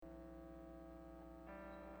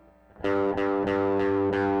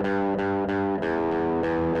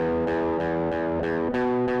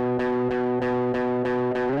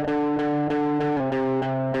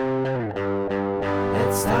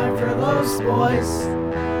boys,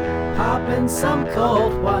 popping some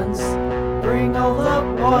cold ones. Bring all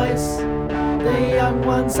the boys, the young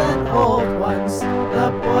ones and old ones.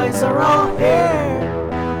 The boys are all here.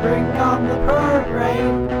 Bring on the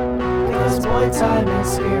parade, because boy time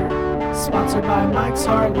is here. Sponsored by Mike's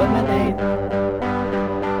Hard Lemonade.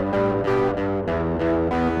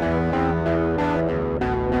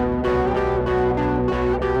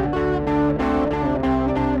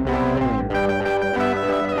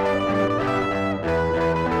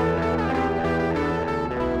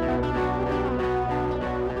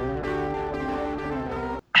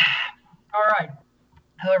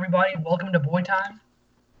 Hello everybody, welcome to Boy Time.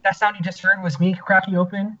 That sound you just heard was me cracking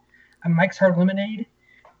open a Mike's Hard Lemonade,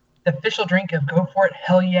 the official drink of Go For It,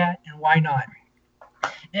 Hell Yeah, and Why Not.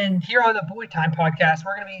 And here on the Boy Time podcast,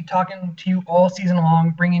 we're going to be talking to you all season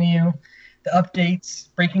long, bringing you the updates,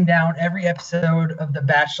 breaking down every episode of The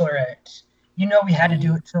Bachelorette. You know we had to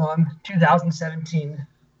do it to them, 2017.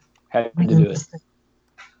 Had to do it. We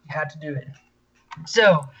had to do it.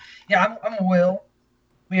 So, yeah, I'm Will.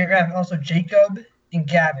 We have also Jacob and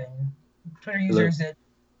Gavin. Twitter users that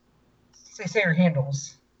say your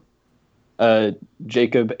handles.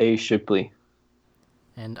 Jacob A. Shipley.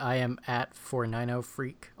 And I am at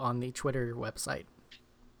 490freak on the Twitter website.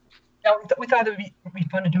 Now, we thought it would be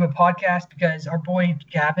fun to do a podcast because our boy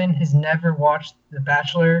Gavin has never watched The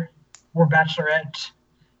Bachelor or Bachelorette.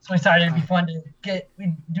 So we decided it'd be fun to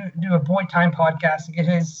do a Boy Time podcast and get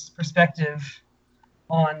his perspective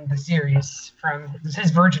on the series from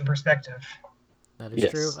his virgin perspective. That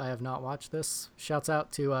is true. I have not watched this. Shouts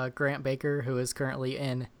out to Grant Baker, who is currently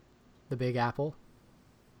in the Big Apple.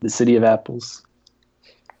 The City of Apples.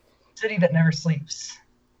 City that never sleeps.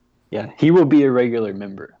 Yeah, he will be a regular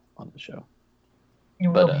member on the show. He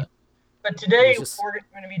will be. But today, what we're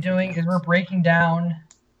going to be doing is we're breaking down.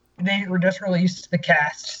 They were just released the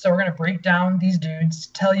cast, so we're going to break down these dudes,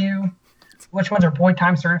 tell you which ones are Boy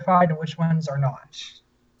Time certified and which ones are not.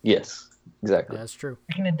 Yes, exactly. That's true.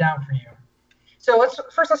 Breaking it down for you. So let's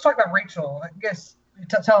talk about Rachel. I guess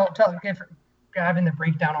give Gavin the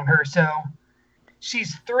breakdown on her. So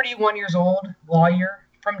she's 31 years old, lawyer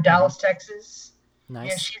from Dallas, Texas.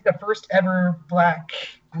 Nice. And she's the first ever black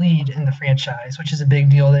lead in the franchise, which is a big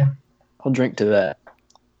deal there. I'll drink to that.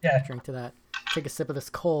 Yeah. Drink to that. Take a sip of this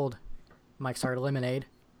cold Mike's Hard Lemonade.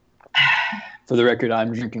 For the record,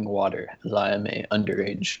 I'm drinking water as I am a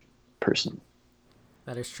underage person.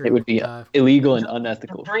 That is true. It would be illegal and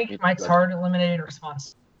unethical. Drink Mike's Hard Lemonade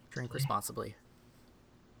responsibly. Drink responsibly.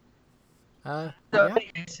 And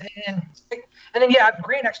then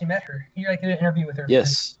Grant actually met her. He did an interview with her.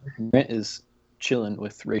 Yes, Grant is chilling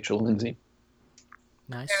with Rachel Lindsay.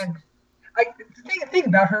 Nice. And the thing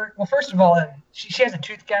about her, well, first of all, she has a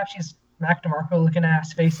tooth gap. She's Mac DeMarco looking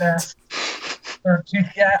ass, face ass. Her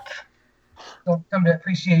tooth gap. They'll come to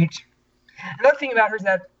appreciate. Another thing about her is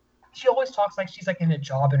that she always talks like she's in a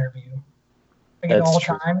job interview, at all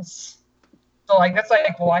times. So that's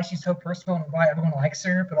why she's so personal and why everyone likes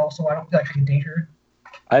her, but also I don't feel like I can date her.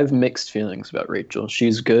 I have mixed feelings about Rachel.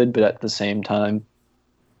 She's good, but at the same time,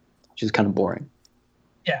 she's kind of boring.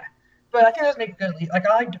 Yeah, but I think that make a good lead. I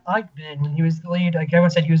liked Ben when he was the lead. Everyone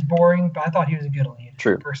said he was boring, but I thought he was a good lead.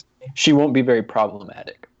 True. Personally. She won't be very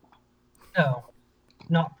problematic. No,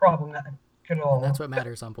 not problematic at all. And that's what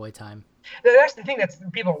matters on Boy Time. That's the thing that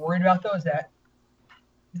people are worried about, though, is that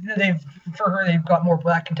they've got more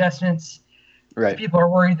black contestants. Right. People are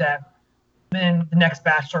worried that then the next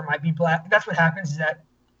Bachelor might be black. That's what happens is that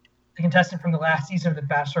the contestant from the last season of The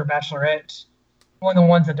Bachelor or Bachelorette, one of the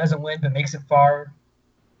ones that doesn't win but makes it far,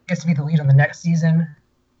 gets to be the lead on the next season.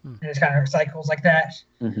 And it kind of cycles like that.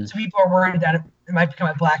 Mm-hmm. So people are worried that it might become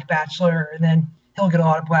a black Bachelor, and then he'll get a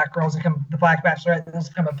lot of black girls and become the black Bachelorette, and it'll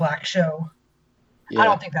become a black show. Yeah. I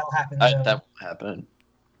don't think that'll happen. That won't happen.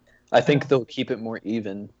 I think they'll keep it more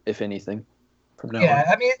even, if anything, from now on. Yeah,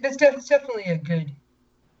 I mean, it's definitely a good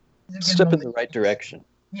step in the right direction.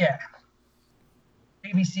 Yeah.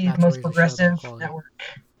 ABC, That's the most where progressive quality. network.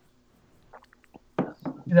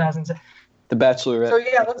 2007. The Bachelorette. So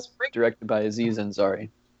yeah, let's break. Directed by Aziz Ansari.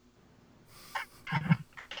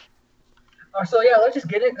 Let's just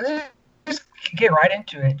get it. Let's just get right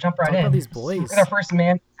into it. Jump right Talk in. about these boys. With our first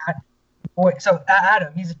man, boy. So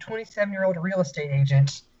Adam, he's a 27-year-old real estate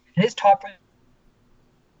agent, and his top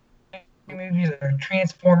movies are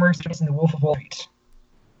Transformers and The Wolf of Wall Street.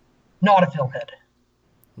 Not a film head.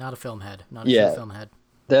 Not a film head. Not a film head.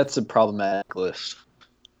 That's a problematic list.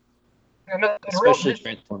 Especially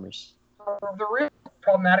Transformers. The real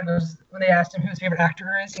problematic was when they asked him who his favorite actor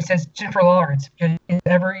is. He says Jennifer Lawrence because she's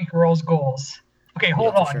every girl's goals. Okay,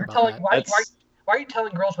 hold on. You're telling why are you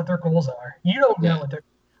telling girls what their goals are? You don't know what they're.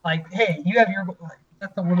 Like, hey, you have your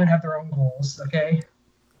let the women have their own goals, okay?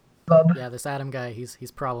 Bub. Yeah, this Adam guy, he's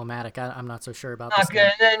problematic. I'm not so sure about Not this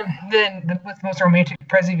good. guy. And then the most romantic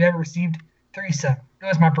present you've ever received, threesome. It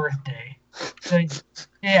was my birthday. So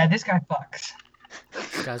yeah, this guy fucks.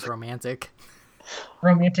 This guy's romantic.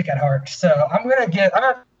 Romantic at heart. So I'm gonna give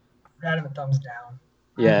Adam a thumbs down.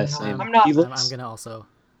 Yeah, I'm same. I'm not- He I'm looks, gonna also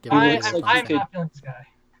give He him a looks thumbs like I'm he down. not feeling this guy.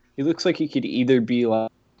 he looks like he could either be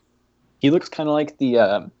like, he looks kind of like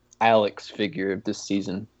the Alex figure of this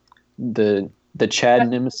season, the Chad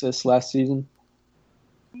nemesis last season.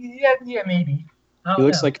 Yeah, maybe. I He don't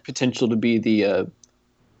looks know. like potential to be the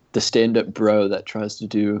stand-up bro that tries to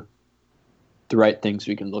do the right things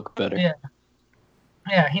so he can look better.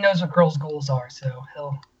 Yeah, he knows what girls' goals are, so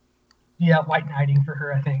he'll be out white knighting for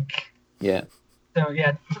her, I think. Yeah. So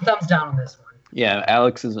yeah, thumbs down on this one. Yeah,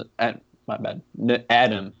 Alex is my bad.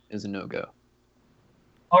 Adam is a no-go.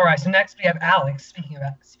 All right, so next we have Alex.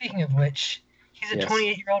 Speaking of which, he's a Yes.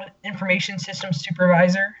 28-year-old information systems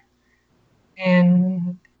supervisor.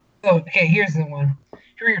 And okay, here's the one.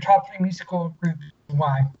 Here are your top 3 musical groups.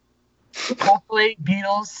 Why? Coldplay,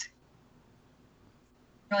 Beatles.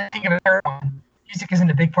 Really think of a third one. Music isn't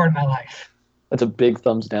a big part of my life. That's a big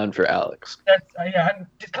thumbs down for Alex. That's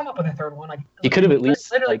just come up with a third one. Like He could have at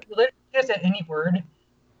least, literally just said any word.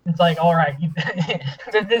 It's like, all right,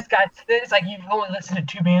 this guy. It's like you've only listened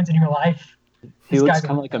to 2 bands in your life. He This looks guy's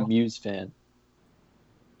kind of like a no. Muse fan.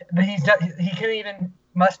 But he can't even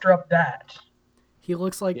muster up that. He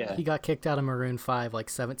looks like Yeah. he got kicked out of Maroon 5 like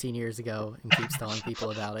 17 years ago and keeps telling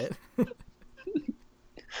people about it.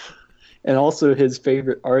 And also his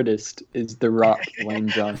favorite artist is The Rock, Dwayne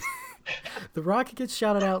Johnson. The Rock gets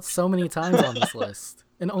shouted out so many times on this list,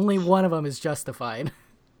 and only one of them is justified.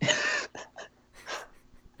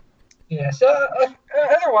 Yeah. So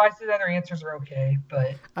otherwise, the other answers are okay.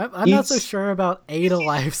 But I'm not so He's- sure about Ada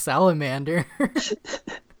Life Salamander. well,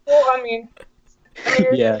 I mean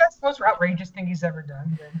Yeah. if that's the most outrageous thing he's ever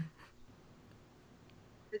done. Then.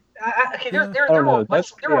 Okay, Yeah. there I don't know. were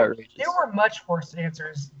That's pretty outrageous. there were much worse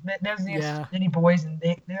answers. There's the Yeah. Any boys, and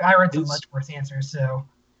I read some His- much worse answers. So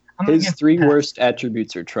I'm gonna His give 3 that. worst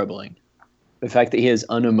attributes are troubling. The fact that he is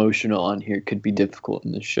unemotional on here could be difficult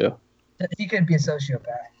in this show. He could be a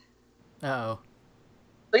sociopath, Uh-oh.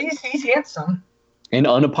 but he's handsome. And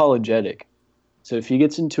unapologetic. So if he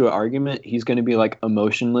gets into an argument, he's going to be like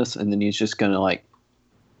emotionless, and then he's just going to like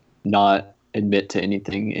not admit to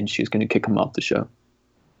anything, and she's going to kick him off the show.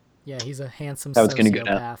 Yeah, he's a handsome That was gonna go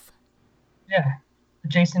down. sociopath. Yeah,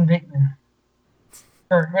 Jason Bateman.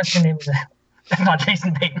 Or what's the name of that? That's not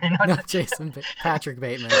Jason Bateman. Not Patrick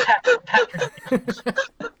Bateman. Patrick.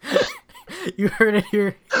 You heard it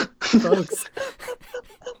here, folks.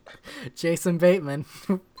 Jason Bateman.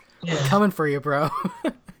 Yeah. Coming for you, bro.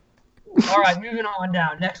 All right, moving on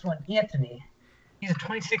down. Next one, Anthony. He's a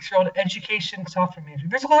 26-year-old education software manager.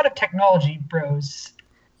 There's a lot of technology bros.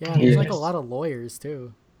 Yeah, there's like a Yes. lot of lawyers,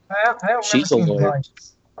 too. I don't She's a remember seeing lawyer.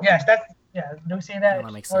 judges. Yes, don't we say that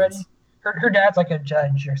That makes already? sense. Her dad's like a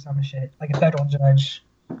judge or some shit, like a federal judge.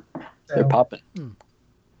 They're So, popping.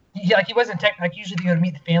 he wasn't usually they go to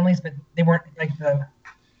meet the families, but they weren't like the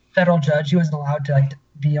federal judge. He wasn't allowed to like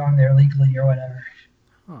be on there legally or whatever.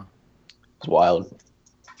 It's wild.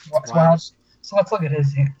 It's wild. So let's look at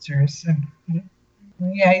his answers.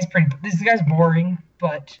 Yeah, he's pretty. This guy's boring,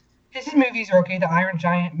 but his movies are okay. The Iron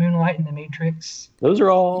Giant, Moonlight, and The Matrix. Those are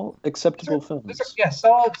all acceptable Those are, films. yeah,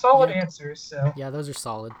 solid Yeah. answers. So Yeah, those are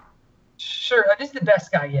solid. sure, this is the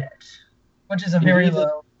best guy yet, which is a And very even-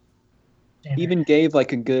 low. standard. He even gave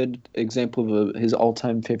like a good example of his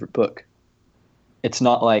all-time favorite book. It's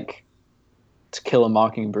not like To Kill a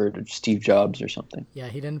Mockingbird or Steve Jobs or something. Yeah,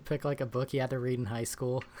 he didn't pick like a book he had to read in high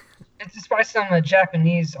school. It's just by some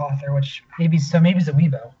Japanese author, which maybe it's a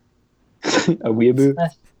weebo. A weeaboo.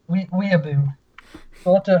 Weeaboo.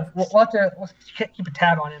 We'll have to keep a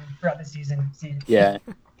tab on him throughout the season. See. Yeah,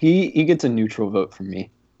 he gets a neutral vote from me.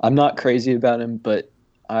 I'm not crazy about him, but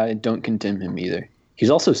I don't condemn him either. He's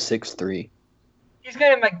also 6'3". He's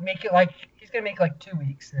gonna make it like 2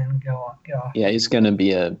 weeks and then go off. Yeah, he's gonna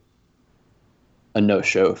be a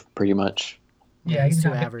no-show pretty much. Yeah, he's too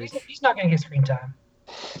not average. He's not gonna get screen time.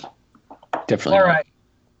 Definitely. All not. right.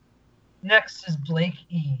 Next is Blake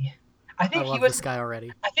E. I I think love he was. this guy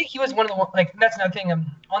already. I think he was one of the like. That's another thing.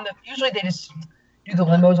 Usually they just do the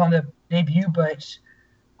limos on the debut, but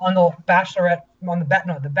on the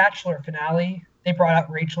the Bachelor finale, they brought out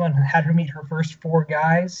Rachel and had her meet her first 4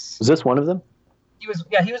 guys. Was this one of them? He was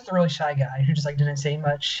the really shy guy who just like didn't say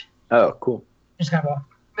much. Oh, cool. Just kind of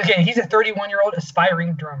okay. He's a 31-year-old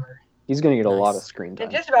aspiring drummer, He's gonna get a lot Nice. of screen and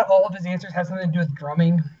time. just about all of his answers have something to do with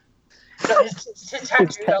drumming. So his tattoo,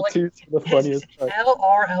 like, tattoos are the funniest part.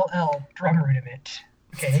 LRLL, drum rudiment.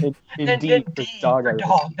 Okay. And then D for D dog. for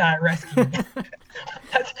dog that I rescued.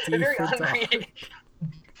 That's D very for dog. uncreative.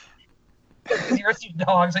 Because you rescued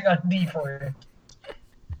dogs, I got D for it.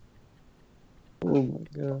 Oh my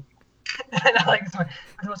god. And I like the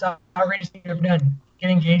most outrageous thing you've ever done. Get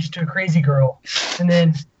engaged to a crazy girl. And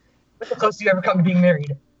then, what's the closest you ever come to being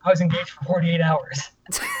married? I was engaged for 48 hours.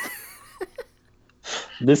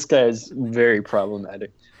 This guy is very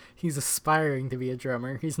problematic. He's aspiring to be a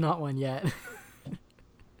drummer. He's not one yet. You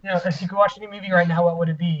know, if you could watch any movie right now, what would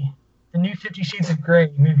it be? The new 50 Shades of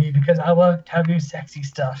Grey movie, because I love taboo, sexy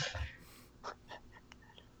stuff.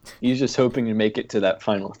 He's just hoping to make it to that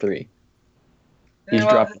final 3. He's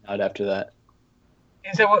Well, dropping out after that.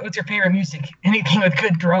 So what's your favorite music? Anything with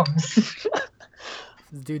good drums.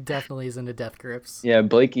 This dude definitely is into Death Grips. Yeah,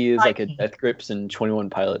 Blakey is like a Mikey. Death Grips and 21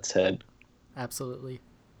 Pilots head. Absolutely.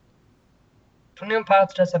 21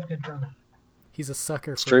 Pilots does have good drumming. He's a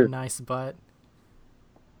sucker It's for true. a nice butt.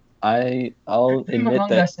 I'll Dream admit Among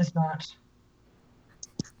that Us is not.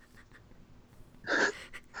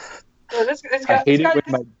 So this guy, I hate this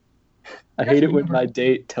guy, it when my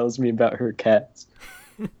date tells me about her cats.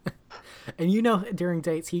 And you know, during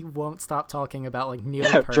dates, he won't stop talking about like Neil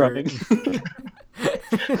Yeah, Peart. drumming.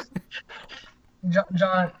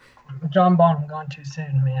 John Bonham gone too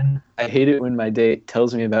soon, man. I hate it when my date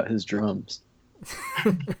tells me about his drums.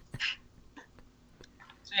 So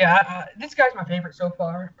yeah, this guy's my favorite so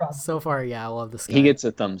far. Probably. So far, yeah, I love this guy. He gets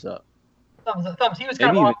a thumbs up. Thumbs. He was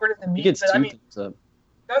kind Maybe of awkward in the He meet, gets but I 2 mean, thumbs up.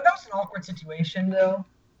 that was an awkward situation though.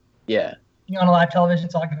 Yeah, You know, on live television,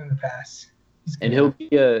 so I'll give him a pass. He's and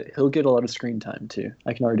good. he'll get a lot of screen time too.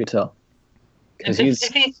 I can already tell. Because If we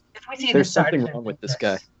see there's this side something of him, wrong with this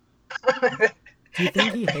yes. Do you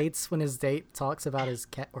think he hates when his date talks about his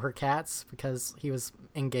cat or her cats because he was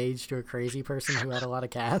engaged to a crazy person who had a lot of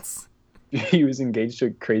cats? he was engaged to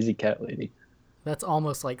a crazy cat lady. That's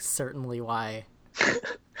almost like certainly why. Those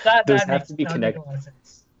that have makes to be a connected. lot of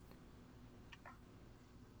sense.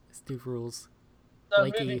 This dude rules. So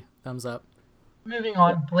Blakey, thumbs up. moving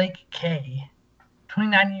on, Blake K,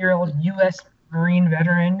 29-year-old U.S. Marine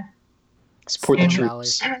veteran. Support the Andrew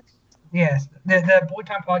troops. Yes, the Boy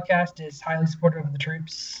Time podcast is highly supportive of the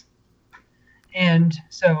troops, and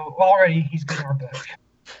so already he's good in our book.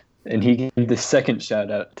 And he gave the second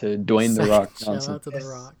shout out to Dwayne the Rock Shout Johnson. out to Yes. The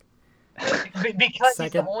Rock. Because he's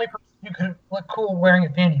Second. the only person who could look cool wearing a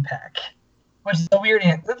fanny pack, which is a weird.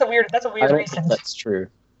 That's a weird I don't reason. think that's true.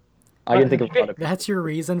 I can think of a lot of people. That's your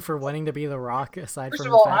reason for wanting to be The Rock, aside First from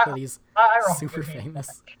of the all, fact that he's I rock super a fanny famous.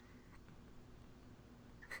 pack.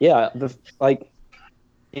 Yeah,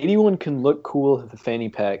 anyone can look cool with a fanny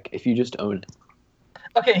pack if you just own it.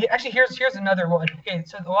 Okay, actually, here's another one. Okay,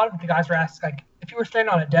 so a lot of the guys were asked, like, if you were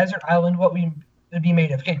stranded on a desert island, what would it be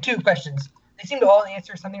made of? Okay, 2 questions. They seem to all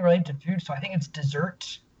answer something related to food, so I think it's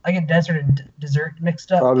dessert. I get desert and dessert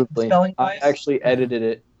mixed up. Probably. Spelling I wise. actually edited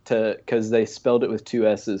it because they spelled it with 2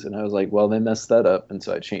 S's, and I was like, well, they messed that up, and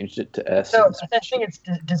so I changed it to S. So I think it's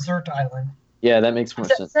Desert Island. Yeah, that makes more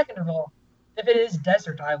sense. Second of all, if it is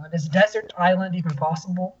Desert Island, is Desert Island even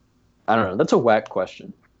possible? I don't know. That's a whack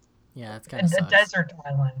question. Yeah, it's kind of A sucks. desert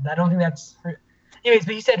island. I don't think that's. Anyways,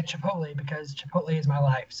 but he said Chipotle because Chipotle is my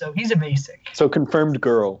life. So he's a basic. So confirmed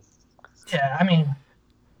girl. Yeah, I mean,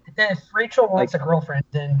 if Rachel wants a girlfriend,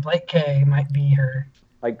 then Blake K might be her.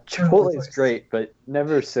 Like Sure, Chipotle of is great, but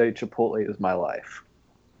never say Chipotle is my life.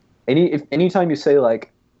 Anytime you say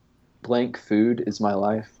like blank food is my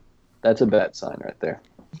life, that's a bad sign right there.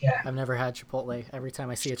 Yeah. I've never had Chipotle. Every time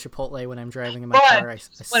I see a Chipotle when I'm driving in my But, car, I one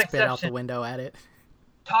spit out the exception. window at it.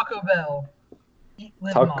 Taco Bell. Eat,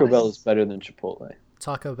 live, Taco Bell Moss. is better than Chipotle.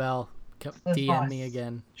 Taco Bell, Live DM me Moss.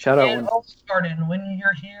 again. Shout out And one. Olive Garden. When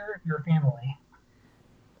you're here, your family.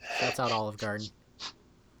 Shouts out Olive Garden.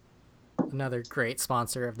 Another great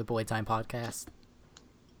sponsor of the Boy Time podcast.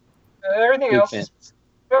 Everything Big else fan. is.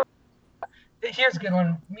 Here's a good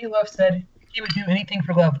one. Meatloaf said he would do anything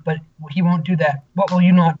for love, but he won't do that. What will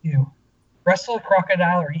you not do? Wrestle a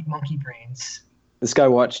crocodile or eat monkey brains? This guy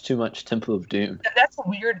watched too much Temple of Doom. That's a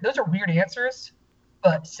weird. Those are weird answers,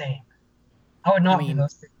 but same. I would not I mean, do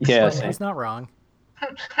those things. Yeah, But, same. He's not wrong.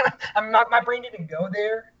 I mean, my brain didn't go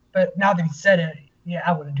there, but now that he said it, yeah,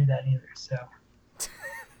 I wouldn't do that either. So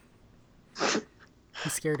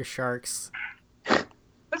He's scared of sharks.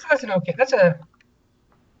 that's an okay. That's a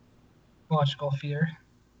logical fear.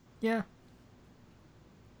 Yeah,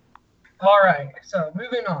 All right. So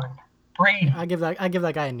moving on. Brady. I give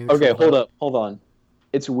that guy a neutral. Okay, vote. hold on.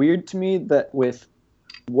 It's weird to me that with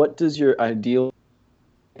what does your ideal,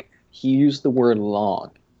 he used the word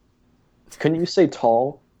long. Couldn't you say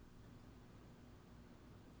tall?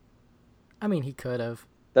 I mean, he could have.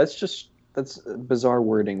 That's bizarre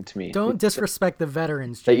wording to me. Don't disrespect the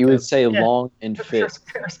veterans, That you Jacob. would say Yeah. long and fit.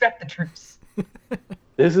 Respect the troops.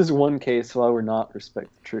 This is one case why we're not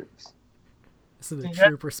respect the troops. This is a Yeah,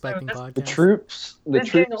 troop respecting this- podcast. The troops, It's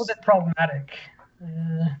getting a little bit problematic.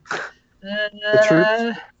 the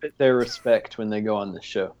troops get their respect when they go on the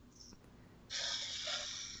show.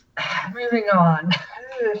 Moving on.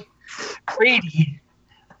 Brady.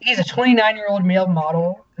 He's a 29-year-old male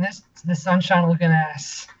model, and this is the sunshine-looking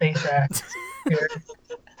ass, face ass. Here.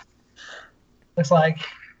 looks like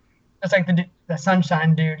the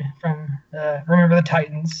sunshine dude from Remember the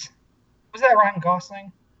Titans. Was that Ryan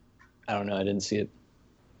Gosling? I don't know. I didn't see it.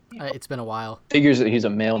 It's been a while. Figures that he's a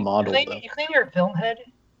male model, though. You claim you're a film head?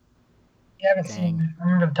 You haven't Dang. seen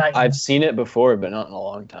Remember the Titans? I've seen it before, but not in a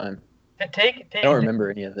long time. Take I don't remember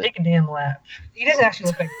any of it. Take a damn lap. He doesn't actually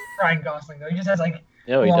look like Ryan Gosling though. He just has like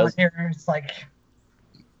No, he long doesn't. hair. It's like,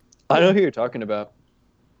 I know who you're talking about.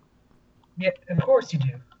 yeah, of course you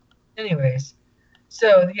do. Anyways,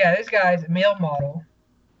 so yeah, this guy's a male model,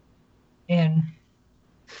 and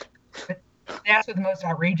they asked what the most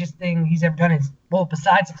outrageous thing he's ever done is, well,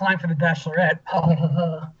 besides applying for the Bachelorette,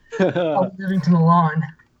 I'll be moving to Milan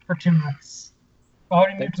for 2 months. Why would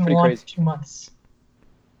he move That's to pretty Milan crazy. for 2 months?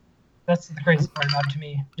 That's the craziest part about it to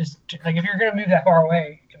me. Just like if you're gonna move that far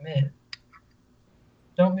away, commit.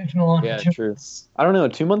 Don't move to Milan Yeah, for 2 true. months. I don't know.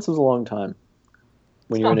 2 months is a long time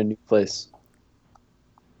when It's you're in not. a new place.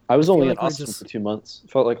 I was only like in we're Austin just- for 2 months.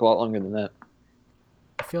 Felt like a lot longer than that.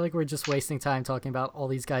 I feel like we're just wasting time talking about all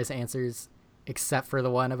these guys' answers, except for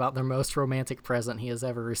the one about their most romantic present he has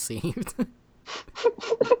ever received.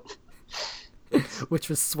 Which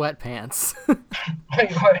was sweatpants.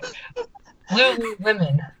 Wait, what?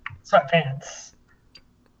 Lululemon sweatpants.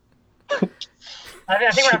 I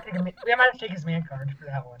think we might have to take his man card for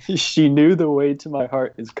that one. She knew the way to my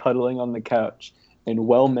heart is cuddling on the couch in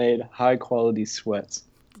well-made, high-quality sweats.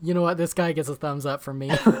 You know what? This guy gets a thumbs up from me.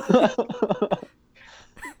 Some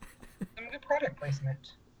good product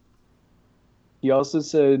placement. He also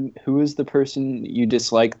said, "Who is the person you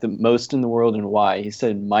dislike the most in the world and why?" He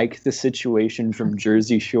said, "Mike the Situation from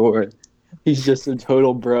Jersey Shore. He's just a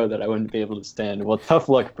total bro that I wouldn't be able to stand." Well, tough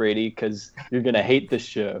luck, Brady, because you're going to hate this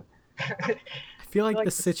show. I feel like like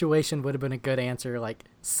this situation would have been a good answer like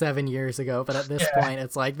 7 years ago, but at this Yeah. point,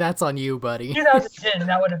 it's like, that's on you, buddy. 2010,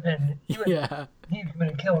 that would have been. He would Yeah. have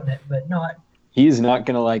been killing it, but not. He's not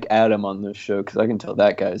going to like Adam on this show because I can tell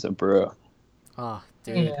that guy's a bro. Oh,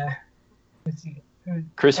 dude. Yeah. Let's see.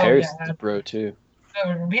 Chris Oh, Harrison's yeah. a bro, too.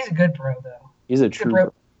 Oh, he's a good bro, though. He's a He's a true bro.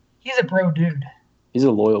 bro. He's a bro dude. He's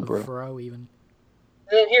a loyal A bro. bro, even.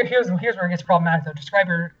 And then here's where it gets problematic, though. Describe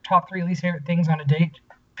your top 3 least favorite things on a date: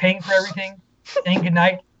 paying for everything, saying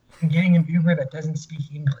goodnight, and getting an Uber that doesn't speak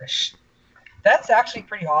English. That's actually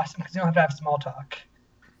pretty awesome because you don't have to have small talk.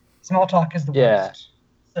 Small talk is the Yeah. worst.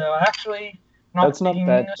 So actually, not That's not a speaking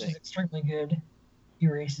bad English thing. is extremely good. You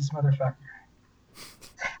racist motherfucker.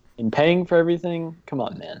 And paying for everything? Come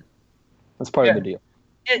on, man. That's part of Yeah. the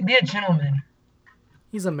deal. Be a gentleman.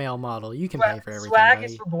 He's a male model. You can pay for everything, Swag buddy.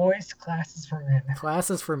 is for boys, class is for men. Class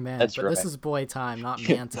is for men, That's but this right. is boy time, not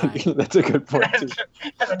man time. That's a good point, too.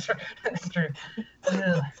 That's true. That's true.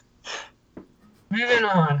 Ugh. Moving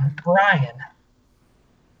on, Brian,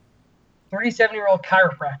 37-year-old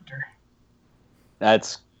chiropractor.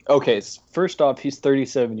 That's okay. First off, he's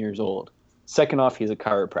 37 years old. Second off, he's a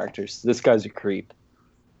chiropractor. So this guy's a creep.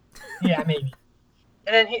 Yeah, maybe.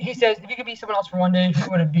 And then he says, if you could be someone else for one day,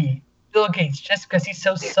 who would it be? Bill Gates, just because he's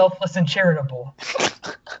so selfless and charitable.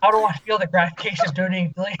 I don't want to feel the gratification of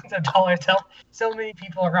donating billions of dollars to help so many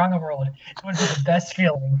people around the world. It would be the best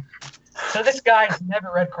feeling. So this guy's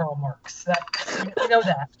never read Karl Marx. You know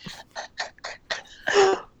that.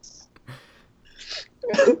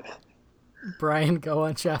 Brian, go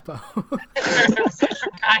on Chapo.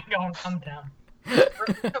 Brian going come down.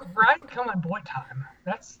 Brian come on boy time.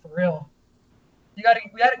 That's the real. We gotta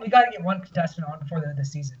get one contestant on before the end of the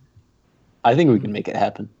season. I think we can make it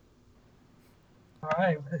happen. All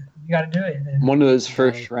right, you gotta do it. Then. One of those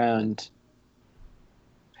first round.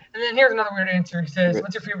 And then here's another weird answer. He says,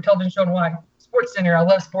 "What's your favorite television show and why?" Sports Center. I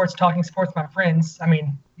love sports. Talking sports with my friends. I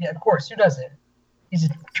mean, yeah, of course. Who does it? He's a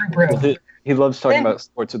true bro. He loves talking Then- about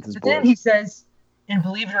sports with his But then he boys. says, and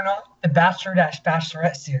believe it or not, the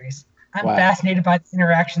Bachelor-Bachelorette series. I'm Wow. fascinated by the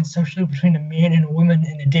interaction socially between a man and a woman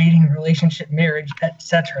in a dating relationship, marriage,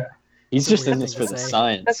 etc. He's just in weird this thing for to the say.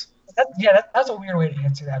 science. That's a weird way to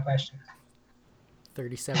answer that question.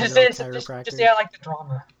 37-year-old Just chiropractor. say I like the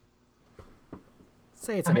drama.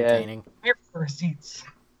 Say it's Yeah. entertaining. I'm here for receipts.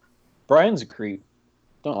 Brian's a creep.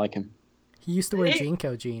 Don't like him. He used to wear He-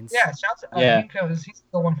 Jinko jeans. Yeah, shouts out Yeah. Nico. He's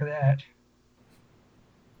the one for that.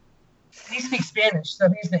 he speaks Spanish, so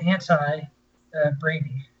he's the anti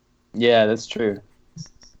Brady. Yeah, that's true.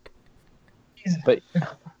 He's, But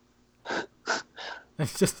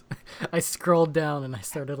I scrolled down and I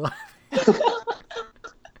started laughing.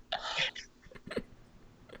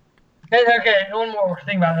 okay, one more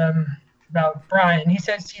thing about Brian. He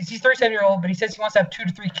says he's 37-year-old, but he says he wants to have 2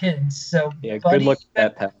 to 3 kids. So yeah, buddy, good luck with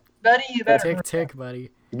that, pal. buddy. You better Tick, tick, buddy.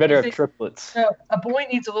 You better have triplets. So a boy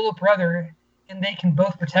needs a little brother, and they can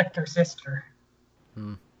both protect their sister.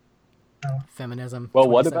 Feminism. Well,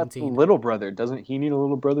 what about the 2017. little brother? Doesn't he need a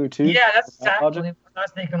little brother too? Yeah, that's Is that logic? exactly what I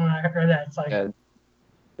was thinking when I heard that. It's like, Yeah.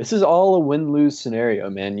 This is all a win-lose scenario,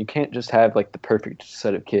 man. You can't just have like the perfect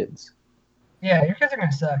set of kids. yeah, your kids are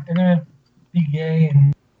gonna suck. They're gonna be gay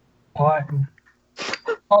and hot and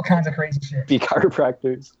all kinds of crazy shit. Be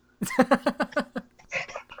chiropractors.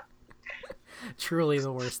 Truly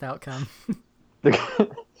the worst outcome. They're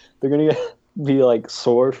gonna be like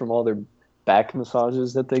sore from all their back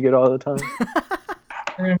massages that they get all the time.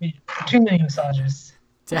 They're gonna be too many massages.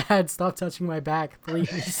 Dad, stop touching my back,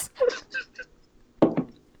 please.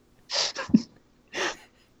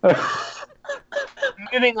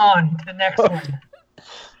 Moving on to the next one.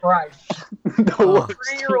 Bryce. No,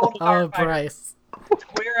 3-year-old Oh, firefighter. Bryce.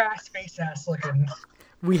 Square ass, face ass looking.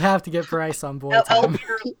 We have to get Bryce on board. Elf Time.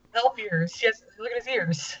 ears. Look at his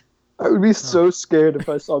ears. I would be so scared if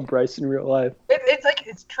I saw Bryce in real life. It's like,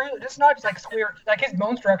 it's true. It's not just like square. Like his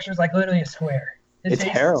bone structure is like literally a square. His It's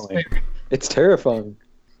face is harrowing. square. It's terrifying.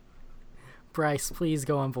 Bryce, please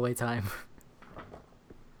go on boy time.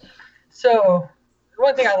 So,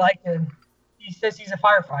 one thing I liked him, he says he's a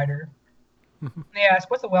firefighter. And they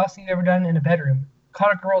ask, what's the wildest thing you've ever done in a bedroom?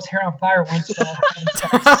 Caught a girl's hair on fire once while having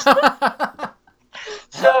sex.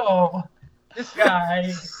 So, this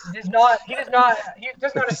guy does not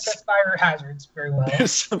assess fire hazards very well.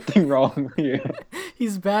 There's something wrong here.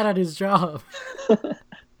 He's bad at his job.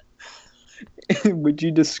 Would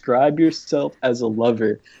you describe yourself as a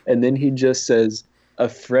lover? And then he just says, a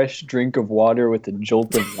fresh drink of water with a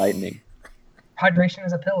jolt of lightning. Hydration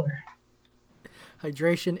is a pillar.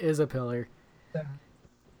 Hydration is a pillar. So,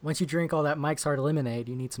 Once you drink all that Mike's Hard lemonade,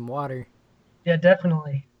 you need some water. yeah,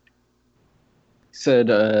 definitely. He said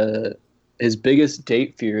his biggest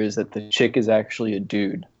date fear is that the chick is actually a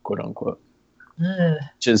dude, quote unquote, Ugh.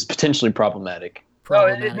 which is potentially problematic.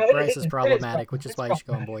 Problematic. no, it Bryce is- is it is problematic, which is it's why you should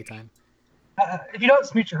go on problematic. boy time. If you don't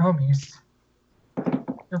smooch your homies,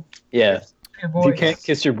 Yeah. your If boys. you can't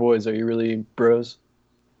kiss your boys, are you really bros?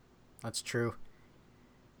 That's true.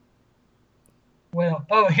 Well,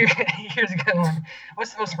 here's a good one.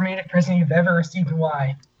 What's the most romantic present you've ever received and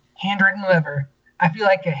why? Handwritten letter. I feel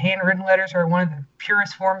like handwritten letters are one of the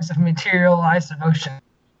purest forms of materialized emotion.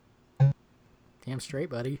 Damn straight,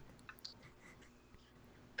 buddy.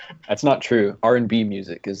 That's not true. R&B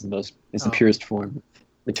music is the Oh. purest form of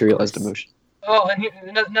materialized course. emotion. Oh,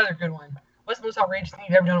 and another good one. What's the most outrageous thing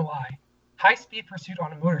you've ever done and why? High-speed pursuit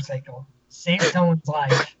on a motorcycle. Saved someone's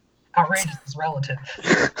life. Outrageous is relative.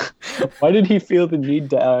 Why did he feel the need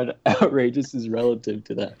to add outrageous is relative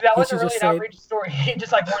to that? That He wasn't should really just an say- outrageous story. He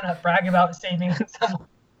just like wanted to brag about saving someone.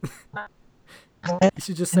 You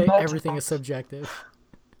should just say Multiple. everything is subjective.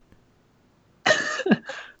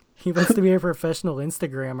 He wants to be a professional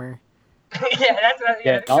Instagrammer. Yeah, that's what,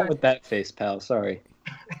 Yeah, not with that face, pal. Sorry.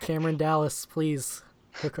 Cameron Dallas, please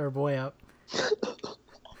hook our boy up.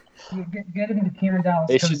 Get him to Cameron Dallas.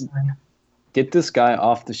 They Coast should- Line. Get this guy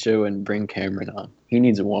off the show and bring Cameron on. He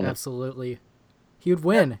needs a woman. Absolutely. He would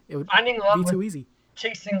win. It would Finding love be with too easy.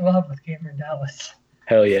 Chasing Love with Cameron Dallas.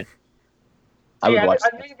 Hell yeah. I would watch I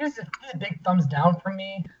that. think this is a big thumbs down from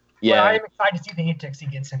me. But Yeah. I am excited to see the antics he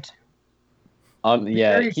gets into. Yeah,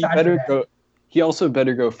 very he excited better for that. go. He also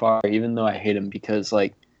better go far, even though I hate him, because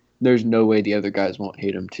like, there's no way the other guys won't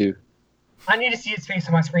hate him too. I need to see his face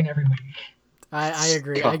on my screen every week. I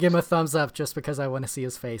agree. I give him a thumbs up just because I want to see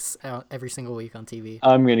his face out every single week on TV.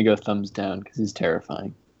 I'm gonna go thumbs down because he's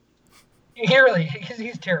terrifying. He's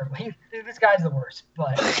terrible. This guy's the worst.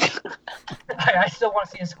 But I still want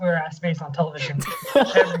to see his square ass face on television.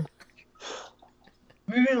 Every-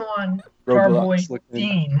 Moving on to our boy Roblox looking-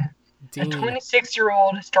 Dean, a Dean.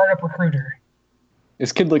 26-year-old startup recruiter.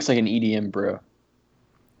 This kid looks like an EDM bro.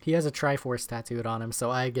 He has a Triforce tattooed on him, so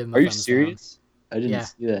I give him a Are you thumbs serious? I didn't Yeah.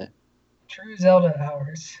 see that. True Zelda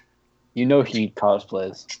hours. You know he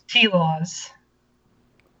cosplays. T-Laws. down.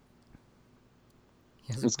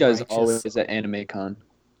 He has This guy's righteous- always at Anime Con.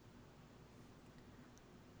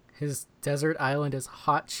 His desert island is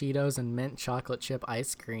hot Cheetos and mint chocolate chip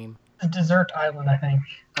ice cream. The dessert island, I think.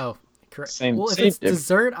 Oh, correct. Same- well, if same it's difference.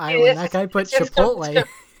 dessert island, that guy put it's- Chipotle.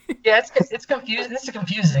 Yeah, it's confusing. This is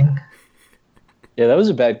confusing. Yeah, that was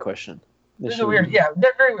a bad question. This is a weird, yeah,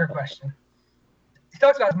 very weird question. He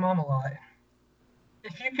talks about his mom a lot.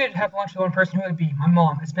 If you could have lunch with one person, who would it be? My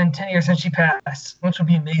mom. It's been 10 years since she passed. Lunch would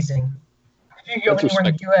be amazing. If you could go That's anywhere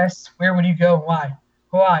in the U.S., where would you go and why?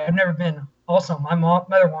 Hawaii. I've never been. Also, my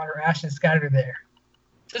mother wanted her ashes scattered there.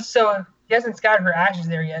 Just so he hasn't scattered her ashes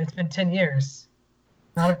there yet. It's been 10 years.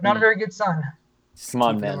 Not a very good son. Just Come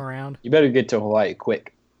on, keeping man. him around. You better get to Hawaii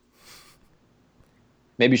quick.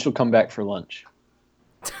 Maybe she'll come back for lunch.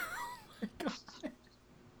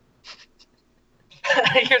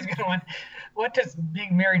 Here's a good one. What does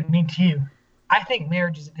being married mean to you? I think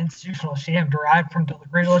marriage is an institutional sham derived from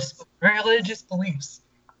religious beliefs.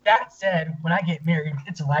 That said, when I get married,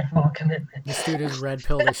 it's a lifelong commitment. This dude is red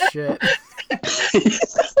pilled as shit.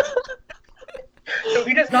 So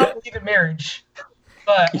he does not believe in marriage,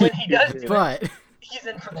 but when he does do it, But he's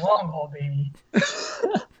in for the long haul, baby.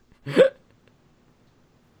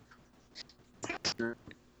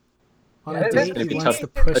 on Yeah, a that's date, gonna he be wants tough- to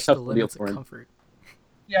push that's the tough to deal limits for of him. comfort.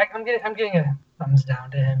 Yeah, I'm getting a thumbs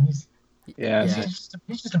down to him. He's Yeah. Yeah.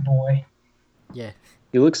 he's just a boy. Yeah,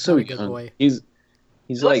 He looks so Not a good young. boy. He's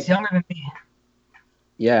He like, looks younger than me.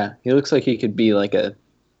 yeah, he looks like he could be like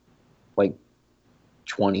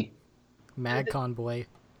 20. MagCon boy.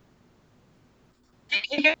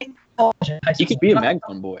 He could be college in high He school. could be a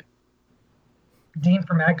MagCon boy. Dean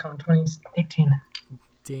for MagCon 2018.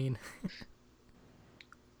 Dean.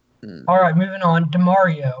 All right, moving on.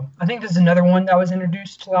 DeMario. I think this is another one that was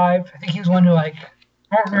introduced live. I think he was one who I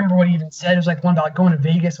don't remember what he even said. It was like one about going to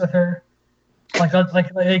Vegas with her. Like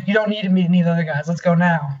you don't need to meet any of the other guys. Let's go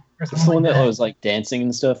now. Or It's the something one like that that. was like dancing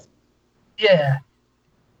and stuff. Yeah.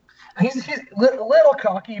 He's a little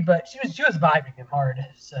cocky, but she was vibing him hard.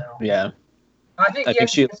 So Yeah. I think I he think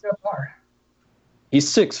actually she- goes so far. He's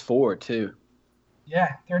 6'4" too.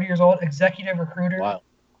 Yeah, 30 years old, executive recruiter. Wow.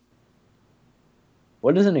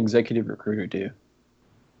 What does an executive recruiter do?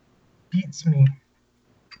 Beats me.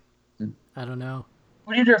 I don't know.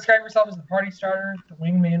 Would you describe yourself as the party starter, the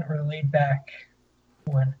wingman, or the laid back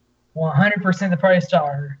one? 100% the party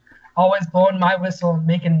starter. Always blowing my whistle and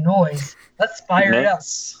making noise. Let's fire it up.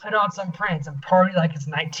 Nice. Put on some pranks and party like it's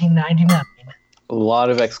 1999. A lot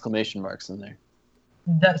of exclamation marks in there.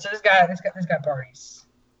 So this guy parties.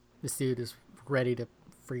 This dude is ready to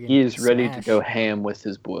freaking. He is ready to smash. go ham with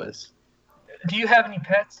his boys. Do you have any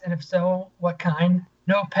pets? And if so, what kind?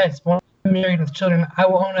 No pets. Born married with children. I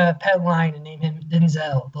will own a pet lion and name him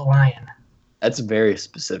Denzel the lion. That's very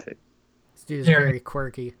specific. This dude is Very- very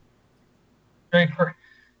quirky. Very cool.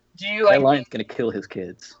 Do you That like? lion's gonna kill his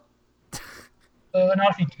kids.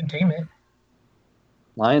 Not if you can tame it.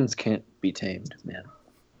 Lions can't be tamed, man.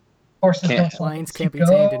 Horses Can't. don't Lions let can't be you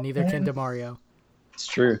tamed, go, and neither can man. DeMario. It's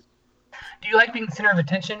true. Do you like being the center of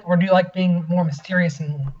attention, or do you like being more mysterious,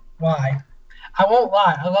 and why? I won't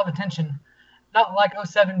lie, I love attention. Not like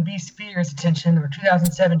 07 B Spears attention or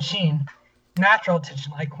 2007 Sheen. Natural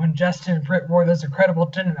attention, like when Justin and Britt wore those incredible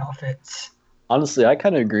denim outfits. Honestly, I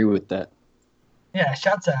kind of agree with that. Yeah,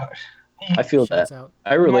 shouts out. I feel that. Shouts out.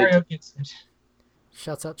 I relate. Mario To, gets it.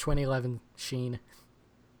 Shouts out 2011 Sheen.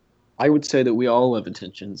 I would say that we all love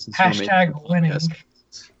attention. Since we're making Hashtag a winning.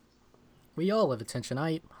 podcast. We all love attention.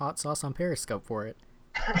 I eat hot sauce on Periscope for it.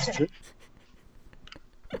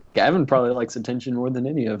 Gavin probably likes attention more than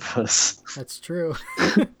any of us. That's true.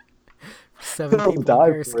 7 I'll people die on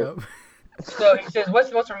for it. Periscope. So he says, what's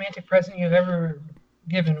the most romantic present you've ever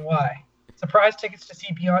given? Why? Surprise tickets to see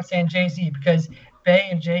Beyonce and Jay-Z because Bey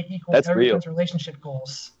and Jay equal That's real. everyone's relationship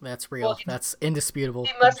goals. That's real. Well, he- That's indisputable.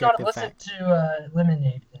 He must not have Objective listened fact. to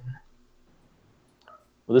Lemonade then.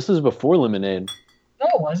 Well, this was before Lemonade. No,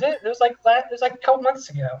 was it? It was like a couple months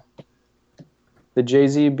ago. The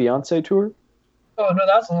Jay-Z Beyonce tour? Oh no,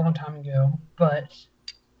 that was a long time ago. But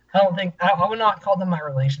I don't think I would not call them my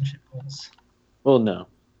relationship goals. Well, no.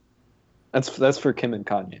 That's for Kim and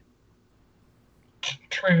Kanye.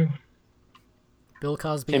 True. Bill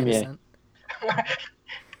Cosby Kim, yeah. innocent.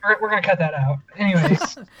 We're gonna cut that out.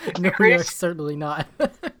 Anyways, No, we are Chris? certainly not.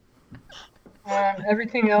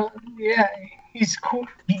 everything else, yeah, he's cool,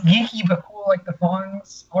 geeky but cool like the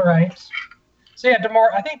Fonz. All right. So yeah,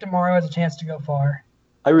 I think DeMario has a chance to go far.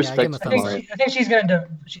 I respect him a I thumbs Tamari. think she's gonna do.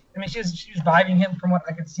 She was vibing him from what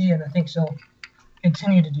I could see, and I think she'll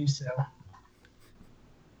continue to do so.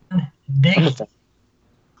 Big TV.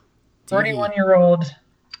 31-year-old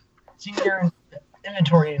senior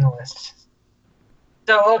inventory analyst.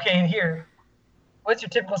 So okay, here. What's your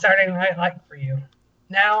typical Saturday night like for you?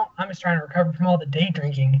 Now I'm just trying to recover from all the day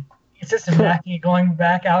drinking. Systematically going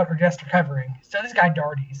back out or just recovering. So this guy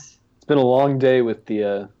Darties. It's been a long day with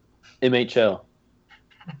the MHL.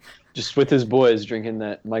 Just with his boys drinking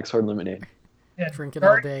that Mike's Hard Lemonade. Yeah, Drink it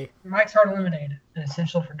all day. Mike's Hard Lemonade, an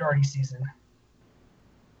essential for Darty season.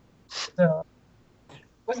 So,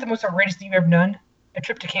 what's the most outrageous thing you've ever done? A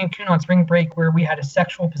trip to Cancun on spring break where we had a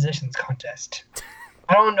sexual positions contest.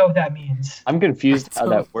 I don't know what that means. I'm confused how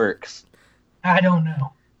that works. I don't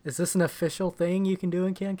know. Is this an official thing you can do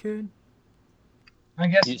in Cancun? I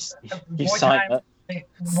guess You sign up. Boy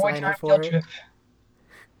Sign time up for field it. trip.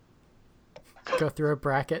 Go through a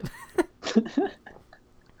bracket.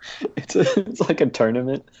 It's like a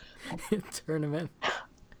tournament. Tournament.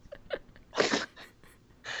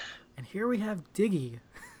 And here we have Diggy.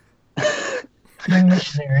 Young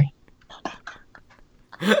missionary.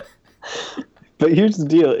 But here's the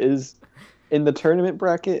deal: is in the tournament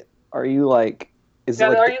bracket, are you like? Is it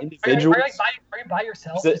like the individuals? Are you by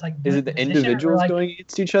yourself? Is Just, like, it the position, or, individuals like, going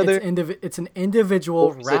against each other? It's an individual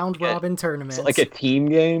Or is it round robin tournament. Is it like a team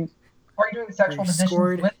game, Are you doing sexual you positions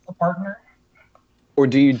scored- with a partner? or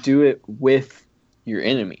do you do it with your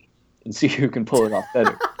enemy and see who can pull it off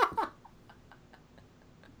better?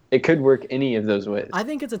 It could work any of those ways. I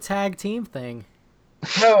think it's a tag team thing.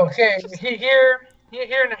 No, okay. Here,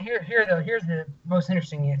 though. Here's the most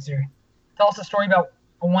interesting answer. Tell us a story about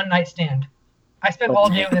a one-night stand. I spent all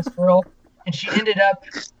day with this girl, and she ended up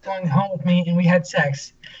going home with me, and we had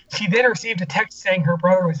sex. She then received a text saying her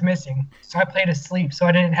brother was missing, so I played asleep, so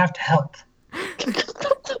I didn't have to help.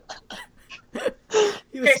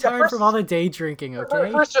 He was Okay, so tired first- from all the day drinking,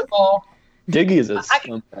 okay? First of all, Diggy is a I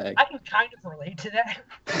can- scumbag. I can kind of relate to that.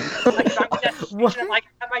 Like, if I'm in that situation, like,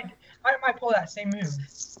 I might pull that same move.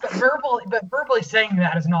 But verbally saying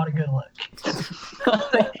that is not a good look.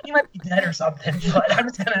 Like, he might be dead or something, but I'm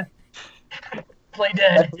just gonna play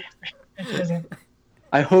dead. If he doesn't.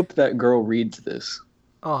 I hope that girl reads this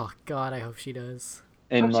Oh, God, I hope she does.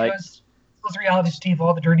 and She like goes reality Steve,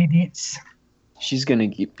 all the dirty deets. she's gonna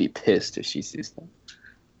be pissed if she sees that.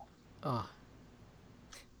 Oh,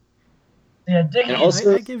 Yeah, Dickie, And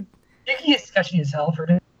also- I give Dickie is sketchy as hell for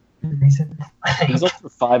no reason. He's also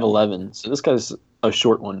 5'11", so this guy's a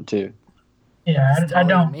short one too. Yeah, he's I taller than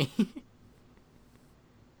don't. me.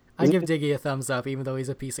 I give Diggy a thumbs up, even though he's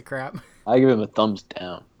a piece of crap. I give him a thumbs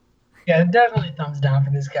down. Yeah, definitely thumbs down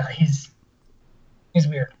for this guy. He's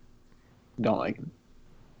weird. Don't like him.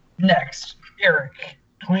 Next, Eric,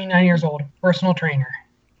 29 years old, personal trainer.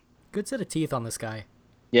 Good set of teeth on this guy.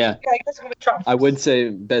 Yeah, Yeah, I guess I'm gonna try. I would say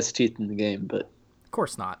best teeth in the game, but Of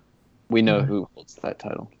course not. we know who holds that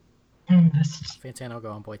title. This. Fantano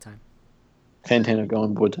go on boy time. Fantano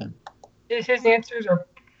going boy time. His answers are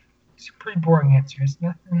pretty boring answers.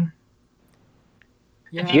 Nothing.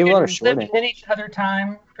 Yeah, He gave a lot of short Living in each other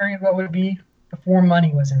time period, what would it be before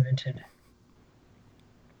money was invented?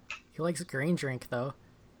 he likes green drink, though.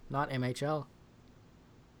 Not MHL.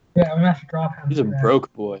 Yeah, I'm gonna have to drop him. He's a for that.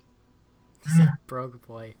 broke boy. He's a broke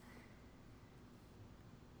boy.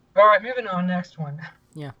 All right, moving on. Next one.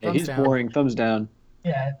 Yeah, Yeah, thumbs he's down. boring. Thumbs down.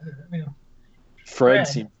 Yeah, Fred Fred.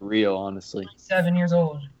 seems real, honestly. 7 years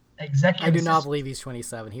old. Executive. I do not assistant. believe he's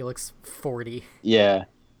 27. He looks 40. Yeah,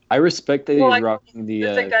 I respect that he's Well, like, rocking the.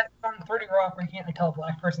 It's like that on 30 Rock where you can't like, tell a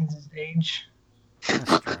black person's his age. That's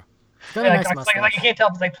true. He's got a Yeah, nice like mustache. you can't tell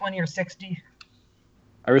if it's like 20 or 60.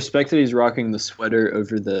 I respect that he's rocking the sweater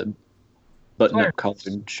over the button-up Sweater.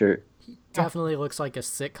 collared shirt. Definitely looks like a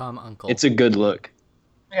sitcom uncle. It's a good look.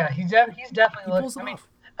 Yeah, he's definitely he looking. pulls it I mean, off.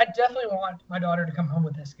 I definitely want my daughter to come home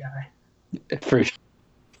with this guy. For sure.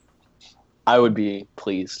 I would be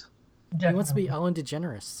pleased. He wants to be Definitely. Ellen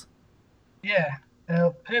DeGeneres. Yeah.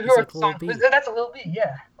 Who He's wrote like the Lil song? B. That's a Lil B.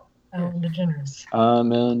 Yeah. Ellen DeGeneres.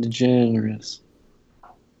 I'm Ellen DeGeneres.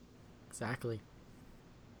 Exactly.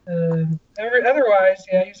 Otherwise,